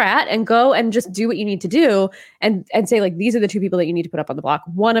 Be a rat and go and just do what you need to do and say, like, these are the 2 people that you need to put up on the block.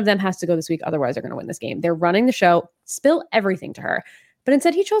 One of them has to go this week. Otherwise, they're going to win this game. They're running the show. Spill everything to her. But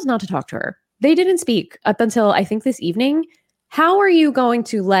instead, he chose not to talk to her. They didn't speak up until, I think, this evening. How are you going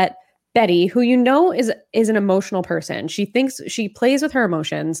to let Betty, who you know is an emotional person, she plays with her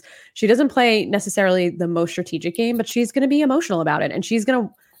emotions. She doesn't play necessarily the most strategic game, but she's going to be emotional about it. And she's going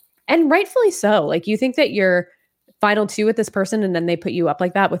to, and rightfully so. Like, you think that you're final 2 with this person and then they put you up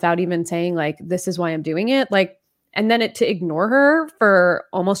like that without even saying, like, this is why I'm doing it. Like, and then to ignore her for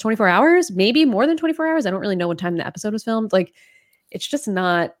almost 24 hours, maybe more than 24 hours. I don't really know what time the episode was filmed. Like, it's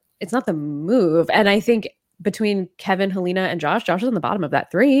not the move. And I think between Kevin, Helena, and Josh is on the bottom of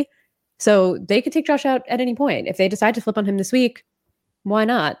that 3. So they could take Josh out at any point. If they decide to flip on him this week, why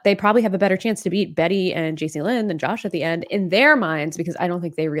not? They probably have a better chance to beat Betty and JC Lynn than Josh at the end in their minds, because I don't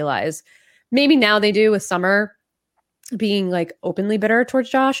think they realize, maybe now they do with Summer being like openly bitter towards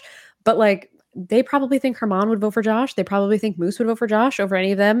Josh, but like they probably think Herman would vote for Josh. They probably think Moose would vote for Josh over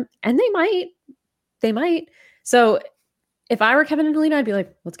any of them. And they might. So if I were Kevin and Helena, I'd be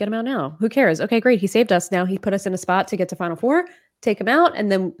like, let's get him out now. Who cares? Okay, great. He saved us. Now he put us in a spot to get to Final 4. Take him out.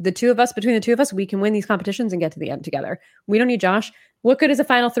 And then between the 2 of us, we can win these competitions and get to the end together. We don't need Josh. What good is a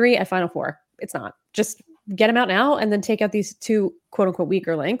Final 3 at Final 4? It's not. Just get him out now and then take out these 2 quote unquote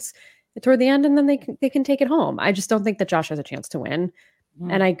weaker links toward the end, and then they can take it home. I just don't think that Josh has a chance to win.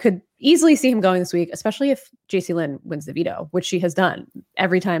 And I could easily see him going this week, especially if JC Lynn wins the veto, which she has done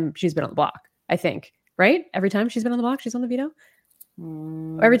every time she's been on the block, I think. Right? Every time she's been on the block, she's on the veto.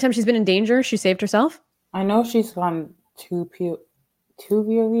 Every time she's been in danger, she saved herself. I know she's gone 2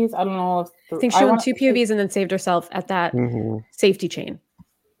 POVs. I don't know. I think she won 2 POVs and then saved herself at that safety chain.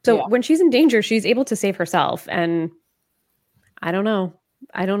 So when she's in danger, she's able to save herself. And I don't know.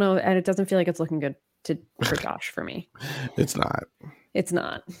 And it doesn't feel like it's looking good for Josh for me. It's not.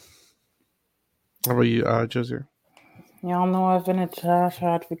 How about you, Josie? Y'all know I've been a Josh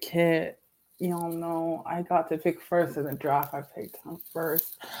advocate. Y'all know I got to pick first in the draft. I picked him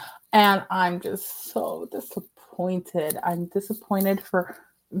first. And I'm just so disappointed. I'm disappointed for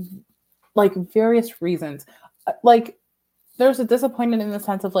like various reasons. like there's a disappointment in the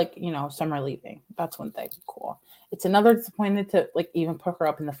sense of like, Summer leaving. That's one thing. Cool. It's another disappointment to like even put her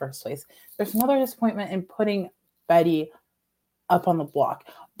up in the first place. There's another disappointment in putting Betty up on the block.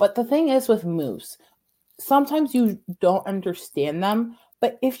 But the thing is with moves, sometimes you don't understand them,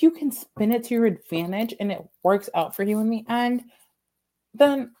 but if you can spin it to your advantage and it works out for you in the end,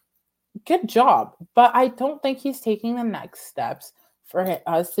 then good job. But I don't think he's taking the next steps for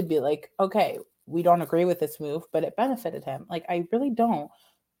us to be like, okay, we don't agree with this move, but it benefited him. Like, I really don't.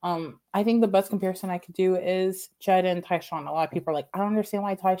 I think the best comparison I could do is Jed and Tyshawn. A lot of people are like, I don't understand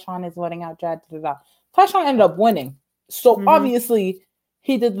why Tyshawn is letting out Jed. Tyshawn ended up winning. So obviously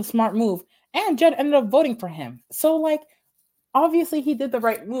he did the smart move. And Jed ended up voting for him. So, like, obviously he did the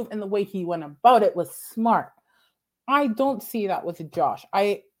right move, and the way he went about it was smart. I don't see that with Josh.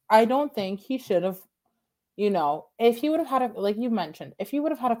 I don't think he should have, if he would have had like you mentioned, if he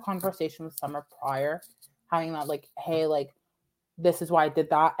would have had a conversation with Summer prior, having that like, hey, like, this is why I did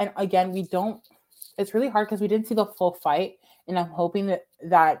that. And again, it's really hard because we didn't see the full fight. And I'm hoping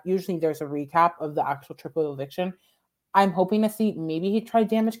that usually there's a recap of the actual triple eviction. I'm hoping to see maybe he tried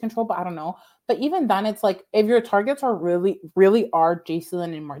damage control, but I don't know. But even then, it's like, if your targets are really are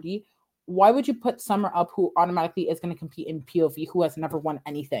Jaycelyn and Marty, why would you put Summer up, who automatically is going to compete in POV, who has never won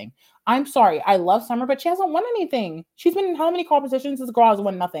anything? I'm sorry. I love Summer, but she hasn't won anything. She's been in how many competitions? This girl has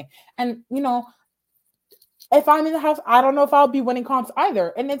won nothing. And, if I'm in the house, I don't know if I'll be winning comps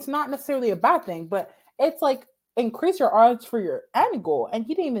either. And it's not necessarily a bad thing, but it's like, increase your odds for your end goal. And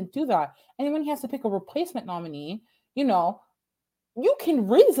he didn't even do that. And when he has to pick a replacement nominee, you can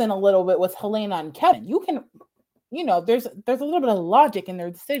reason a little bit with Helena and Kevin. You can, there's a little bit of logic in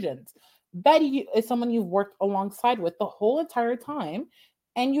their decisions. Betty is someone you've worked alongside with the whole entire time,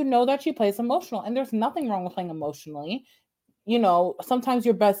 and you know that she plays emotional, and there's nothing wrong with playing emotionally. Sometimes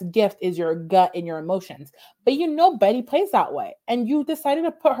your best gift is your gut and your emotions, but Betty plays that way, and you decided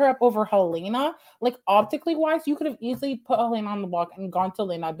to put her up over Helena. Like, optically wise, you could have easily put Helena on the block and gone to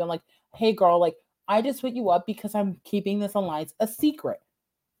Helena and been like, hey girl, like, I just put you up because I'm keeping this alliance a secret.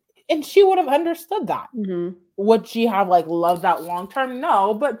 And she would have understood that. Mm-hmm. Would she have like loved that long term?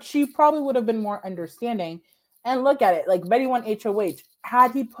 No, but she probably would have been more understanding. And look at it, like Betty won HOH.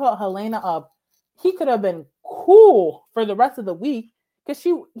 Had he put Helena up, he could have been cool for the rest of the week because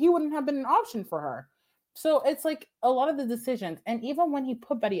he wouldn't have been an option for her. So it's like a lot of the decisions. And even when he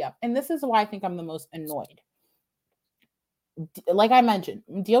put Betty up, and this is why I think I'm the most annoyed. Like I mentioned,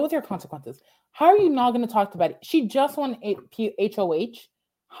 deal with your consequences. How are you not going to talk to Betty? She just won HOH.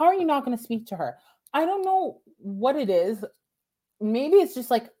 How are you not going to speak to her? I don't know what it is. Maybe it's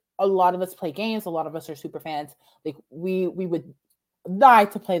just like a lot of us play games. A lot of us are super fans. Like we would die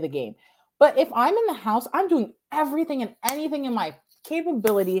to play the game. But if I'm in the house, I'm doing everything and anything in my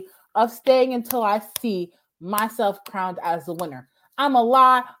capability of staying until I see myself crowned as the winner. I'm a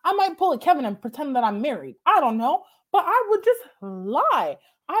lie. I might pull a Kevin and pretend that I'm married. I don't know. But I would just lie.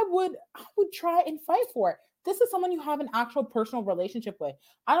 I would try and fight for it. This is someone you have an actual personal relationship with.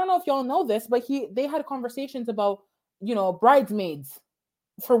 I don't know if y'all know this, but they had conversations about, bridesmaids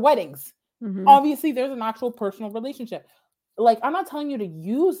for weddings. Mm-hmm. Obviously, there's an actual personal relationship. Like, I'm not telling you to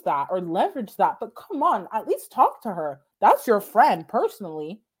use that or leverage that, but come on, at least talk to her. That's your friend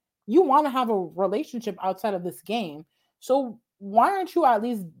personally. You want to have a relationship outside of this game. So why aren't you at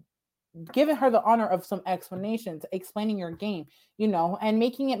least giving her the honor of some explanations, explaining your game, and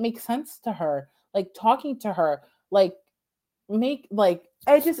making it make sense to her, like talking to her, it's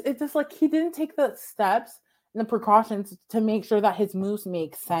just like he didn't take the steps and the precautions to make sure that his moves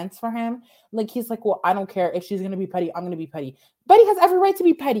make sense for him. Like, he's like, well, I don't care if she's going to be petty. I'm going to be petty. Betty has every right to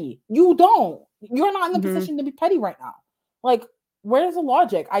be petty. You don't. You're not in the position to be petty right now. Like, where's the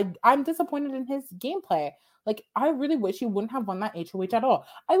logic? I'm disappointed in his gameplay. Like, I really wish he wouldn't have won that HOH at all.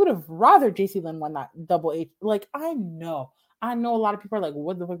 I would have rather Jaycelyn won that double H. Like, I know a lot of people are like,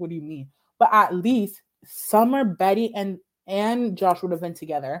 what the fuck, what do you mean? But at least Summer, Betty, and Josh would have been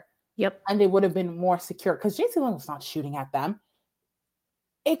together. Yep. And they would have been more secure because Jaycelyn was not shooting at them.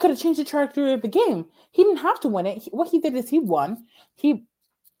 It could have changed the trajectory of the game. He didn't have to win it. What he did is he won. He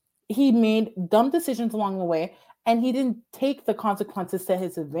made dumb decisions along the way, and he didn't take the consequences to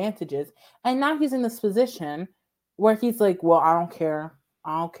his advantages. And now he's in this position where he's like, well, I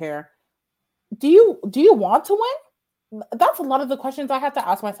don't care. Do you want to win? That's a lot of the questions I have to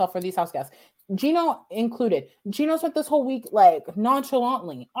ask myself for these house guests. Gino included. Gino spent this whole week like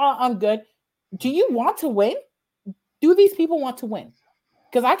nonchalantly. Oh, I'm good. Do you want to win? Do these people want to win?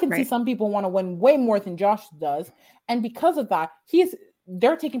 Because I can see some people want to win way more than Josh does. And because of that,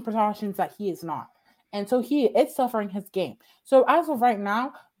 they're taking precautions that he is not. And so it's suffering his game. So as of right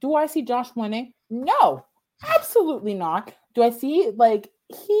now, do I see Josh winning? No. Absolutely not. Do I see like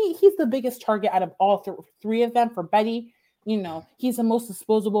he's the biggest target out of all three of them for Betty? You know, he's the most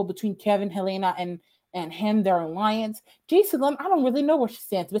disposable between Kevin, Helena, and him, their alliance. Jacy Lim, I don't really know where she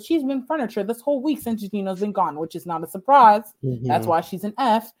stands, but she's been furniture this whole week since Gino's been gone, which is not a surprise. Mm-hmm. That's why she's an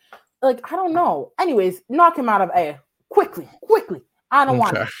F. Like, I don't know. Anyways, knock him out of A. Quickly. I don't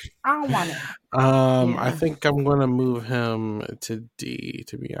want it. I think I'm gonna move him to D,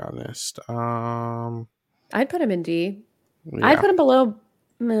 to be honest. I'd put him in D. Yeah. I'd put him below,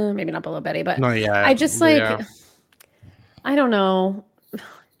 maybe not below Betty, but not yet. I just I don't know.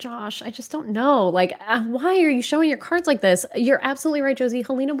 Josh, I just don't know. Like, why are you showing your cards like this? You're absolutely right, Josie.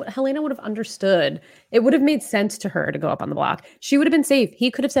 Helena would have understood. It would have made sense to her to go up on the block. She would have been safe. He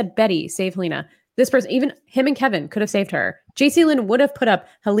could have said, Betty, save Helena. This person, even him and Kevin could have saved her. Jacy Lynn would have put up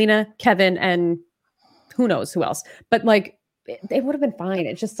Helena, Kevin, and who knows who else. But like, it would have been fine.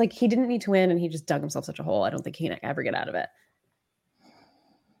 It's just like he didn't need to win and he just dug himself such a hole. I don't think he can ever get out of it.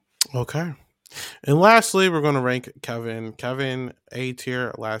 Okay. And lastly, we're going to rank Kevin. Kevin, A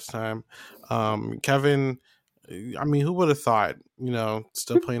tier last time. Kevin, I mean, who would have thought,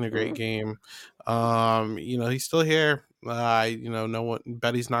 still playing a great game. He's still here. No one,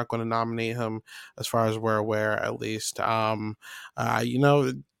 Betty's not going to nominate him as far as we're aware, at least.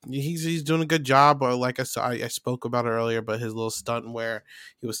 He's doing a good job. Or like I said, I spoke about it earlier, but his little stunt where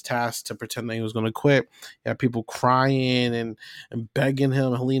he was tasked to pretend that he was going to quit. He had people crying and begging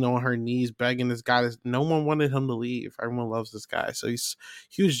him, Helena on her knees, begging this guy. No one wanted him to leave. Everyone loves this guy. So he's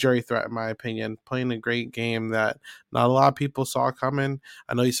a huge jury threat, in my opinion, playing a great game that not a lot of people saw coming.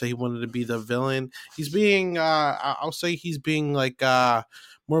 I know you said he wanted to be the villain. He's being, I'll say he's being like,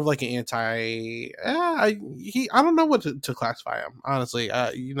 more of like an anti. I don't know what to classify him, honestly.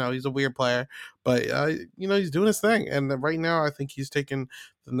 He's a weird player, but he's doing his thing, and right now I think he's taking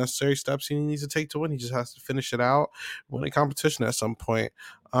the necessary steps he needs to take to win. He just has to finish it out, win a competition at some point.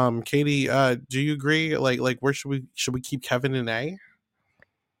 Katie, do you agree? Like where should we keep Kevin in A?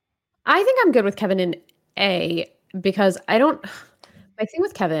 I think I'm good with Kevin in A because my thing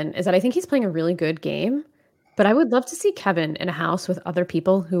with Kevin is that I think he's playing a really good game. But I would love to see Kevin in a house with other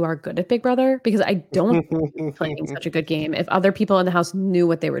people who are good at Big Brother because I don't think he's playing such a good game if other people in the house knew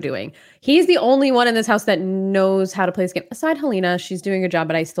what they were doing. He's the only one in this house that knows how to play this game. Aside Helena, she's doing a job,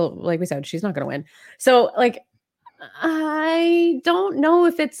 but I still, like we said, she's not going to win. So, like, I don't know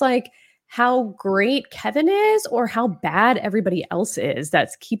if it's like how great Kevin is or how bad everybody else is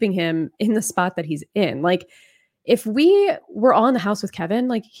that's keeping him in the spot that he's in. Like, if we were all in the house with Kevin,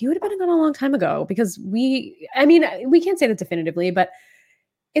 like he would have been gone a long time ago because we can't say that definitively, but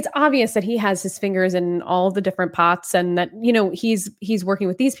it's obvious that he has his fingers in all the different pots and that, he's working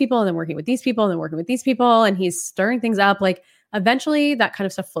with these people and then working with these people and then working with these people and he's stirring things up. Like eventually that kind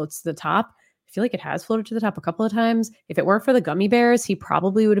of stuff floats to the top. I feel like it has floated to the top a couple of times. If it weren't for the gummy bears, he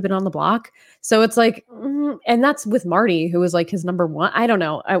probably would have been on the block. So it's like, and that's with Marty, who was like his number one. I don't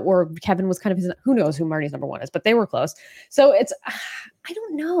know. Or Kevin was kind of his, who knows who Marty's number one is, but they were close. So it's, I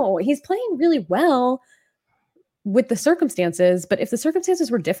don't know. He's playing really well with the circumstances, but if the circumstances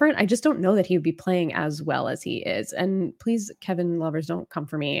were different, I just don't know that he would be playing as well as he is. And please, Kevin lovers, don't come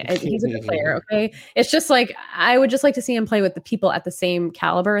for me. He's a good player, okay? It's just like, I would just like to see him play with the people at the same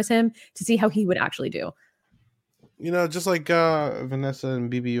caliber as him to see how he would actually do. Just like Vanessa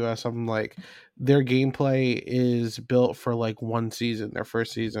and BBUS, I'm like, their gameplay is built for like one season, their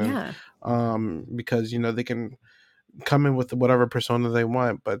first season. Yeah. Because, they can come in with whatever persona they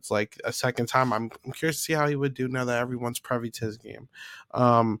want, but it's like a second time. I'm curious to see how he would do now that everyone's privy to his game.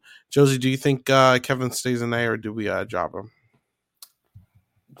 Josie, do you think Kevin stays in A or do we drop him?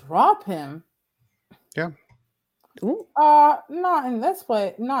 Drop him? Yeah. Ooh. Not in this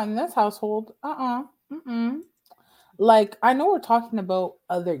way. Not in this household. Like, I know we're talking about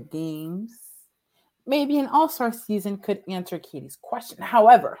other games. Maybe an all-star season could answer Katie's question.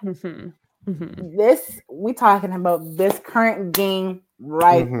 However, we talking about this current game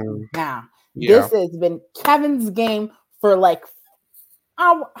right now. Yeah. This has been Kevin's game for like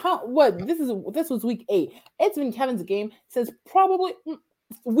this was week 8. It's been Kevin's game since probably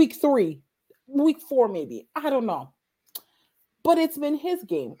week 3, week 4 maybe. I don't know. But it's been his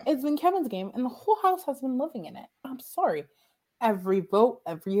game. It's been Kevin's game, and the whole house has been living in it. I'm sorry. Every vote,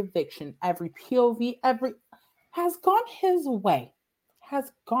 every eviction, every POV, has gone his way.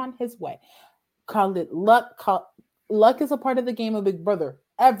 Call it luck. Luck is a part of the game of Big Brother.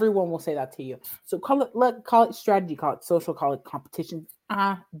 Everyone will say that to you. So call it luck, call it strategy, call it social, call it competition.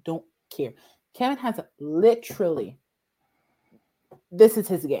 I don't care. Kevin has literally, this is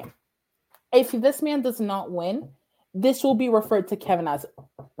his game. If this man does not win, this will be referred to Kevin as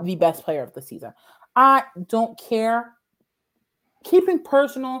the best player of the season. I don't care. Keeping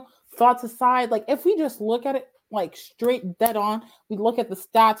personal thoughts aside, like if we just look at it like straight dead on, we look at the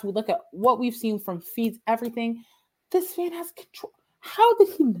stats, we look at what we've seen from feeds, everything. This man has control. How did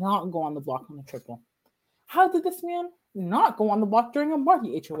he not go on the block on the triple? How did this man not go on the block during a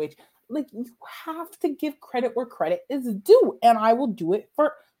marquee HOH? Like, you have to give credit where credit is due. And I will do it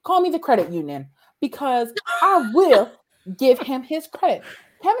for, call me the credit union, because I will give him his credit.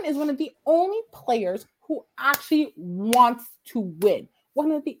 Kevin is one of the only players who actually wants to win.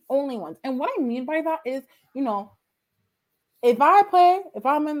 One of the only ones. And what I mean by that is, you know, if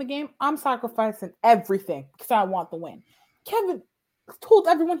I'm in the game, I'm sacrificing everything because I want the win. Kevin told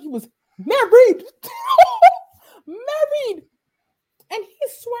everyone he was married. Married. And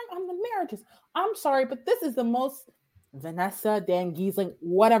he's swearing on the marriages. I'm sorry, but this is the most Vanessa, Dan Giesling,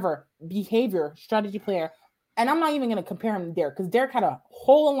 whatever, behavior, strategy player. And I'm not even going to compare him to Derek, because Derek had a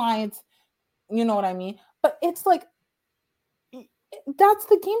whole alliance. You know what I mean? But it's like, that's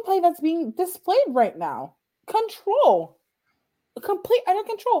the gameplay that's being displayed right now. Control. Complete utter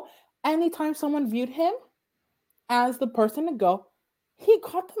control. Anytime someone viewed him as the person to go, he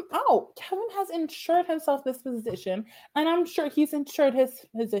got them out. Kevin has ensured himself this position, and I'm sure he's ensured his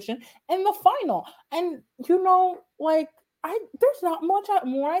position in the final. And, you know, like, there's not much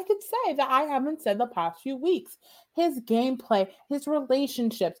more I could say that I haven't said the past few weeks. His gameplay, his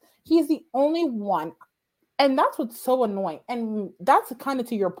relationships, he's the only one. And that's what's so annoying. And that's kind of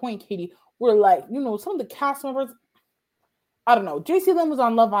to your point, Katie, where, like, you know, some of the cast members, I don't know, JC Lynn was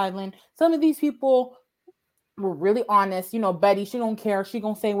on Love Island. Some of these people were really honest. You know, Betty, she don't care. She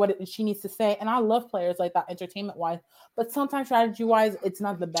gonna say what she needs to say. And I love players like that, entertainment-wise. But sometimes strategy-wise, it's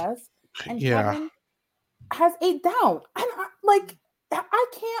not the best. And Kevin has 8 down. And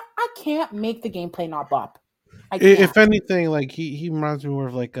I can't make the gameplay not bop. If anything, like he reminds me more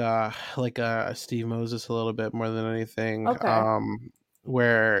of like a Steve Moses a little bit more than anything. Okay.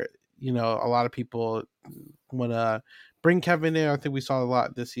 Where, you know, a lot of people want to bring Kevin in. I think we saw a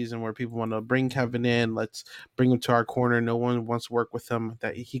lot this season where people want to bring Kevin in. Let's bring him to our corner. No one wants to work with him.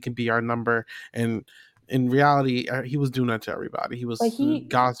 That he can be our number. And in reality, he was doing that to everybody. He was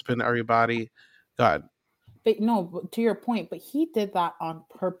gossiping everybody. God. But no, to your point, but he did that on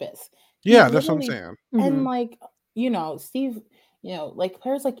purpose. Yeah, that's what I'm saying. And like, you know, Steve, you know, like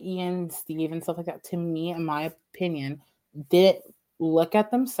players like Ian, Steve, and stuff like that, to me, in my opinion, didn't look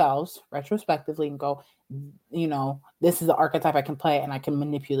at themselves retrospectively and go, you know, this is the archetype I can play and I can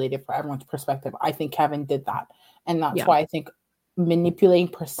manipulate it for everyone's perspective. I think Kevin did that. And that's why I think manipulating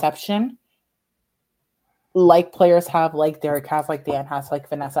perception, like players have, like Derek has, like Dan has, like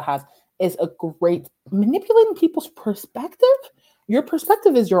Vanessa has, is a great manipulating people's perspective. Your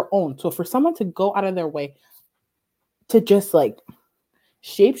perspective is your own. So for someone to go out of their way to just like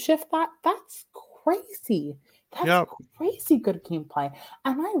shapeshift that's crazy. That's crazy good gameplay.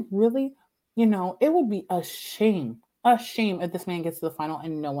 And I really, you know, it would be a shame if this man gets to the final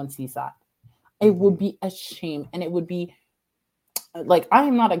and no one sees that. It would be a shame. And it would be like, I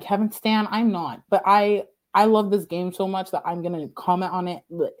am not a Kevin stan. I'm not. But I love this game so much that I'm going to comment on it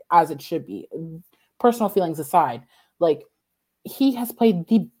as it should be. Personal feelings aside, like, he has played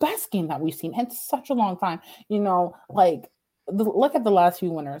the best game that we've seen in such a long time. You know, like, look at the last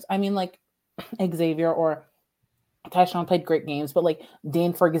few winners. I mean, like, Xavier or Tyshawn played great games, but, like,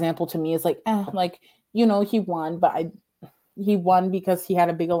 Dane, for example, to me is like, like, you know, he won, but he won because he had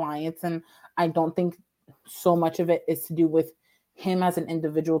a big alliance, and I don't think so much of it is to do with him as an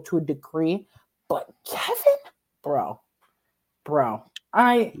individual to a degree. But Kevin, bro,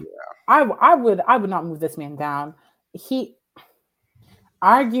 I would not move this man down.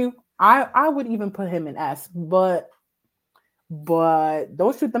 I would even put him in S, but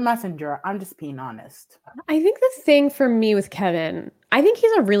don't shoot the messenger. I'm just being honest. I think the thing for me with Kevin, I think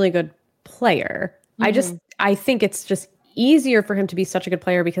he's a really good player. I think it's just easier for him to be such a good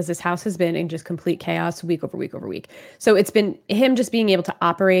player because this house has been in just complete chaos week over week over week. So it's been him just being able to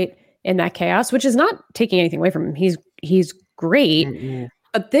operate in that chaos, which is not taking anything away from him. He's great. Mm-hmm.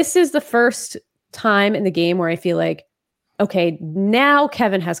 But this is the first time in the game where I feel like, okay, now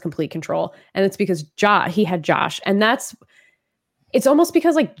Kevin has complete control. And it's because he had Josh. And it's almost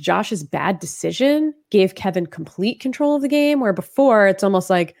because like Josh's bad decision gave Kevin complete control of the game, where before it's almost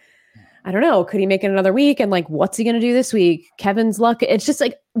like, I don't know, could he make it another week? And like, what's he going to do this week? Kevin's luck. It's just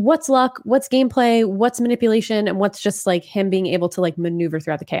like, what's luck? What's gameplay? What's manipulation? And what's just like him being able to like maneuver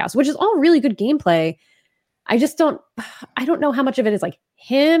throughout the chaos, which is all really good gameplay. I don't know how much of it is like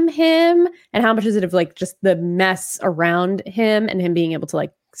him, and how much is it of like just the mess around him and him being able to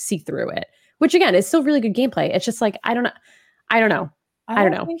like see through it, which again is still really good gameplay. It's just like, I don't know. I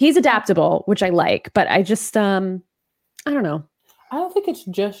don't know. He's adaptable, which I like, but I just I don't know. I don't think it's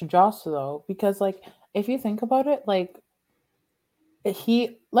just Josh though, because like if you think about it, like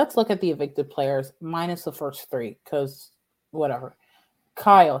let's look at the evicted players minus the first 3, because whatever.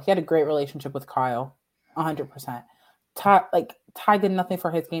 Kyle, he had a great relationship with Kyle, 100%. Ty did nothing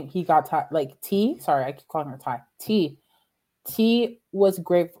for his game. He got Ty, like T. Sorry, I keep calling her Ty. T was a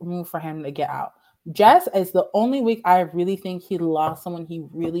great move for him to get out. Jess is the only week I really think he lost someone he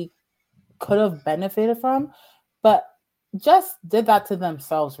really could have benefited from, but Jess did that to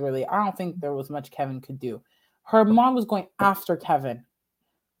themselves, really. I don't think there was much Kevin could do. Her mom was going after Kevin.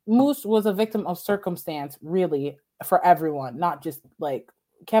 Moose was a victim of circumstance, really, for everyone, not just like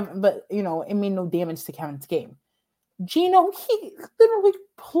Kevin, but it made no damage to Kevin's game. Gino, he literally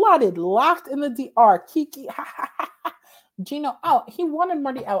plotted, laughed in the DR. Kiki, Gino out. He wanted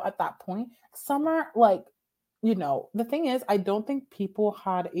Marty out at that point. Summer, the thing is, I don't think people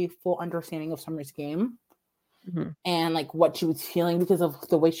had a full understanding of Summer's game. Mm-hmm. And like what she was feeling because of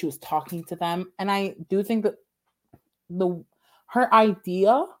the way she was talking to them. And I do think that her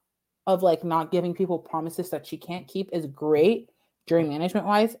idea of like not giving people promises that she can't keep is great during management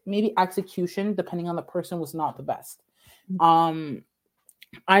wise. Maybe execution, depending on the person, was not the best.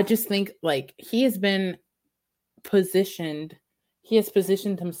 I just think like he has positioned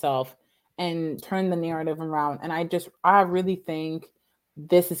himself and turned the narrative around. And I really think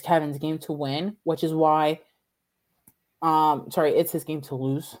this is Kevin's game to win, which is why it's his game to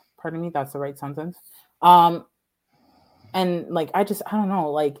lose. Pardon me, that's the right sentence. And like I don't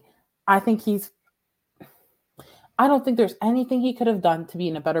know, like I don't think there's anything he could have done to be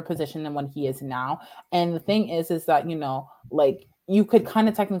in a better position than what he is now. And the thing is that, like you could kind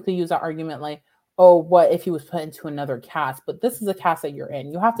of technically use that argument like, oh, what if he was put into another cast? But this is a cast that you're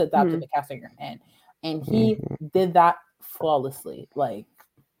in. You have to adapt to the cast that you're in. And he did that flawlessly. Like,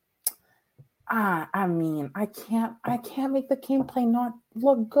 I mean, I can't make the gameplay not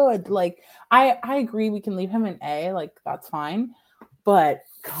look good. Like, I agree we can leave him in A, like that's fine. But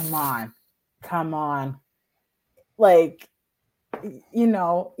come on. Like,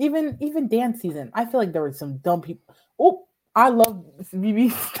 even dance season, I feel like there were some dumb people. Oh, I love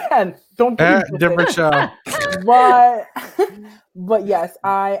BB Stan. Don't get me different show. But yes,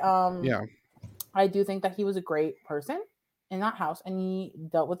 I do think that he was a great person in that house, and he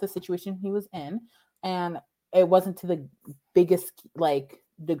dealt with the situation he was in, and it wasn't to the biggest like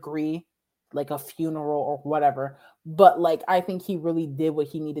degree, like a funeral or whatever. But like, I think he really did what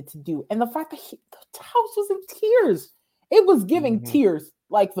he needed to do, and the fact that the house was in tears, it was giving tears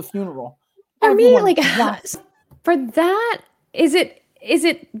like the funeral. I mean, like for that, is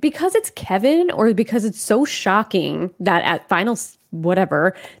it because it's Kevin or because it's so shocking that at finals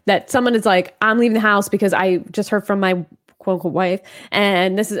whatever that someone is like, I'm leaving the house because I just heard from my quote unquote wife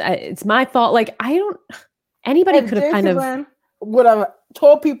and this is it's my fault. Like anybody could have kind of would have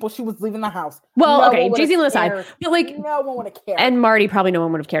told people she was leaving the house. Well, okay, Jay-Z on the side, but like no one would have cared. And Marty, probably no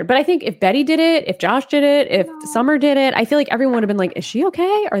one would have cared. But I think if Betty did it, if Josh did it, if Summer did it, I feel like everyone would have been like, is she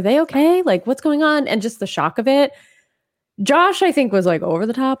okay? Are they okay? Like, what's going on? And just the shock of it. Josh, I think, was like over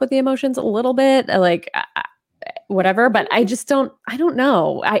the top with the emotions a little bit, like whatever. But I don't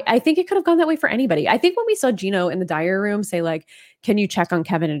know. I think it could have gone that way for anybody. I think when we saw Gino in the diary room say like, can you check on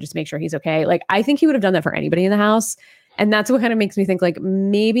Kevin and just make sure he's okay? Like, I think he would have done that for anybody in the house. And that's what kind of makes me think like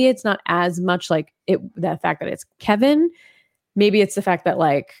maybe it's not as much like the fact that it's Kevin. Maybe it's the fact that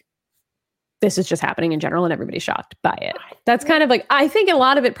like this is just happening in general and everybody's shocked by it. That's kind of like, I think a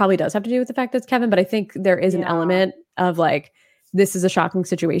lot of it probably does have to do with the fact that it's Kevin, but I think there is an element of like, this is a shocking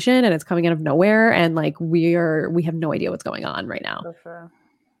situation and it's coming out of nowhere. And like, we have no idea what's going on right now. For sure.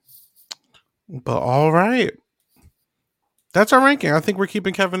 But all right. That's our ranking. I think we're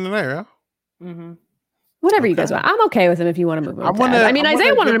keeping Kevin in there. Yeah? Mm-hmm. Whatever you guys want. I'm okay with him if you want to move him.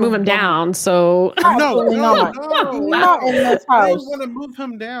 Isaiah wanted to move him down, so not in this house. I don't want to move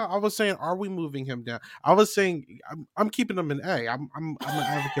him down. I was saying, are we moving him down? I was saying, I'm keeping him in A. I'm an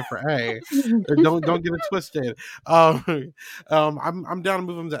advocate for A. don't get it twisted. I'm down to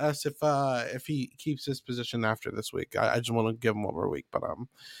move him to S if he keeps his position after this week. I just want to give him one more week, but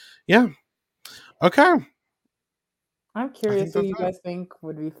yeah, okay. I'm curious who you guys think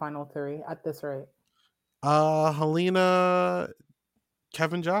would be final 3 at this rate. Helena,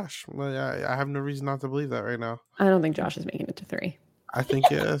 Kevin, Josh. Well, I have no reason not to believe that right now. I don't think Josh is making it to 3. I think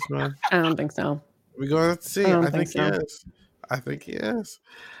he is, man. I don't think so. We're going to see. I think he is. I think he is.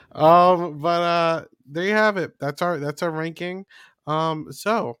 But there you have it. That's our ranking.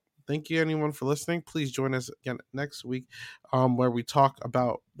 So thank you anyone for listening. Please join us again next week, where we talk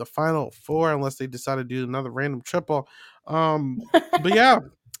about the final four, unless they decide to do another random triple. But yeah,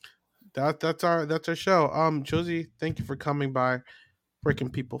 that's our show. Josie, thank you for coming by. Where can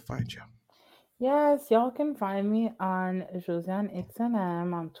people find you? Yes, y'all can find me on Josiane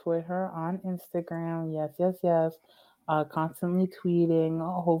XNM on Twitter, on Instagram. Yes. Constantly tweeting.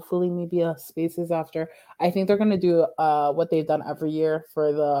 Hopefully, maybe a Spaces after. I think they're gonna do what they've done every year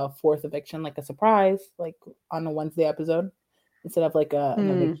for the fourth eviction, like a surprise, like on a Wednesday episode, instead of like an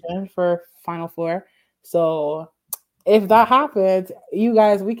eviction for Final Four. So if that happens, you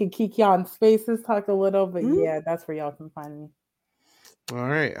guys, we can kiki on Spaces, talk a little, but yeah, that's where y'all can find me. All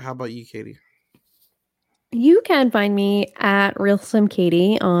right. How about you, Katie? You can find me at Real Slim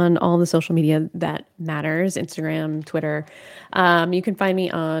Katie on all the social media that matters, Instagram, Twitter. You can find me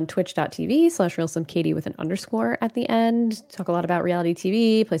on twitch.tv/Real Slim Katie with an underscore at the end. Talk a lot about reality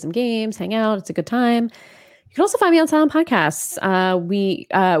TV, play some games, hang out. It's a good time. You can also find me on Silent Podcasts.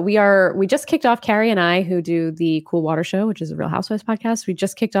 We just kicked off, Carrie and I, who do the Cool Water Show, which is a Real Housewives podcast. We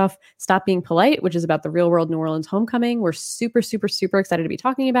just kicked off Stop Being Polite, which is about the Real World New Orleans homecoming. We're super, super, super excited to be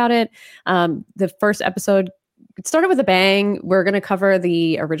talking about it. The first episode started with a bang. We're going to cover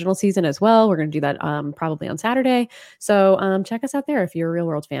the original season as well. We're going to do that probably on Saturday. So check us out there if you're a Real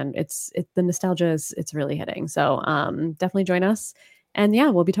World fan. The nostalgia it's really hitting. So definitely join us. And yeah,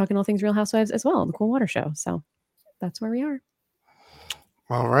 we'll be talking all things Real Housewives as well on the Cool Water Show. So that's where we are.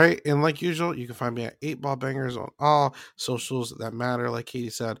 All right. And like usual, you can find me at 8Ball Bangers on all socials that matter, like Katie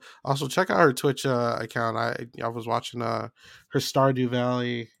said. Also, check out her Twitch account. I was watching her Stardew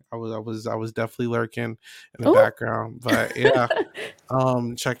Valley. I was definitely lurking in the background. But yeah,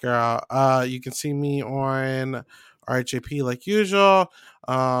 check her out. You can see me on RHAP like usual.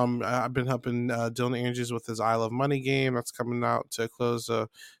 I've been helping Dylan Andrews with his I Love Money game that's coming out to a close.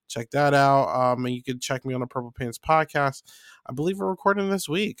 Check that out. And you can check me on the Purple Pants podcast. I believe we're recording this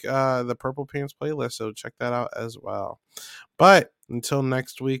week, the Purple Pants playlist. So check that out as well. But until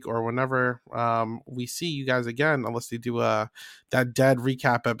next week or whenever we see you guys again, unless they do that dead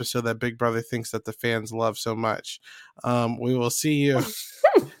recap episode that Big Brother thinks that the fans love so much, we will see you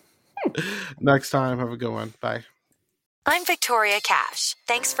next time. Have a good one. Bye. I'm Victoria Cash.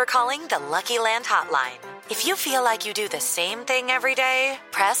 Thanks for calling the Lucky Land Hotline. If you feel like you do the same thing every day,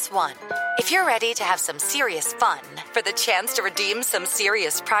 press 1. If you're ready to have some serious fun for the chance to redeem some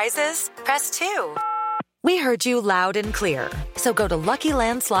serious prizes, press 2. We heard you loud and clear. So go to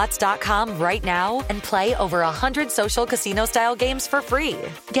LuckyLandSlots.com right now and play over 100 social casino-style games for free.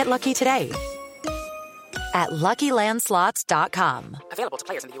 Get lucky today at LuckyLandSlots.com. Available to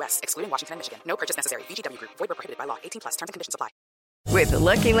players in the U.S., excluding Washington and Michigan. No purchase necessary. VGW Group. Void where prohibited by law. 18+. Terms and conditions apply. With the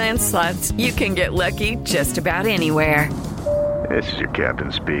Lucky Land Slots, you can get lucky just about anywhere. This is your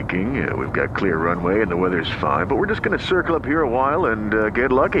captain speaking. We've got clear runway and the weather's fine, but we're just going to circle up here a while and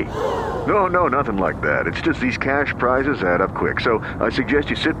get lucky. No, nothing like that. It's just these cash prizes add up quick. So I suggest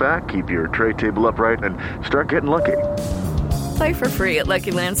you sit back, keep your tray table upright, and start getting lucky. Play for free at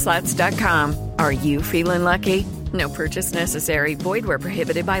LuckyLandSlots.com. Are you feeling lucky? No purchase necessary. Void where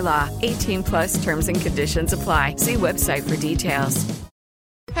prohibited by law. 18+ terms and conditions apply. See website for details.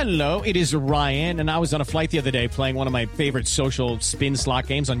 Hello, it is Ryan, and I was on a flight the other day playing one of my favorite social spin slot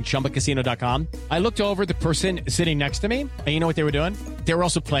games on ChumbaCasino.com. I looked over at the person sitting next to me, and you know what they were doing? They were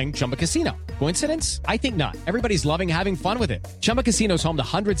also playing Chumba Casino. Coincidence? I think not. Everybody's loving having fun with it. Chumba Casino is home to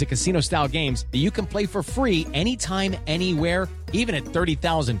hundreds of casino-style games that you can play for free anytime, anywhere, even at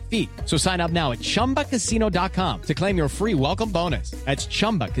 30,000 feet. So sign up now at ChumbaCasino.com to claim your free welcome bonus. That's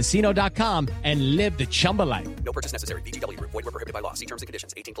ChumbaCasino.com and live the Chumba life. No purchase necessary. VGW Group. Void where prohibited by law. See terms and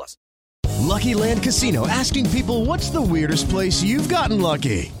conditions. 18+. Lucky Land Casino, asking people, what's the weirdest place you've gotten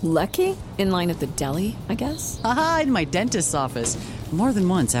lucky? Lucky? In line at the deli, I guess? Aha, in my dentist's office. More than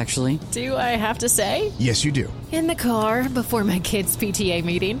once, actually. Do I have to say? Yes, you do. In the car before my kids' PTA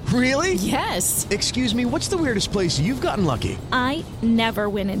meeting. Really? Yes. Excuse me, what's the weirdest place you've gotten lucky? I never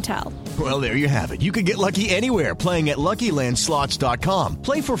win and tell. Well, there you have it. You can get lucky anywhere, playing at LuckyLandSlots.com.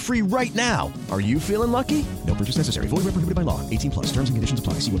 Play for free right now. Are you feeling lucky? No purchase necessary. Void where prohibited by law. 18+. Terms and conditions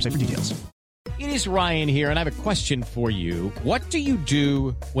apply. See website for details. It is Ryan here, and I have a question for you. What do you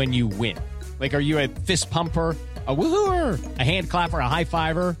do when you win? Like, are you a fist pumper, a woohooer, a hand clapper, a high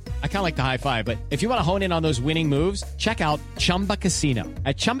fiver? I kind of like the high five, but if you want to hone in on those winning moves, check out Chumba Casino.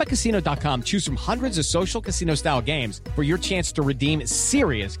 At ChumbaCasino.com, choose from hundreds of social casino-style games for your chance to redeem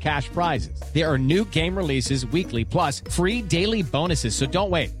serious cash prizes. There are new game releases weekly, plus free daily bonuses. So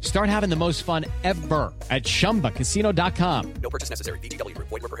don't wait. Start having the most fun ever at ChumbaCasino.com. No purchase necessary. VGW Group.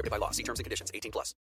 Void where prohibited by law. See terms and conditions. 18+.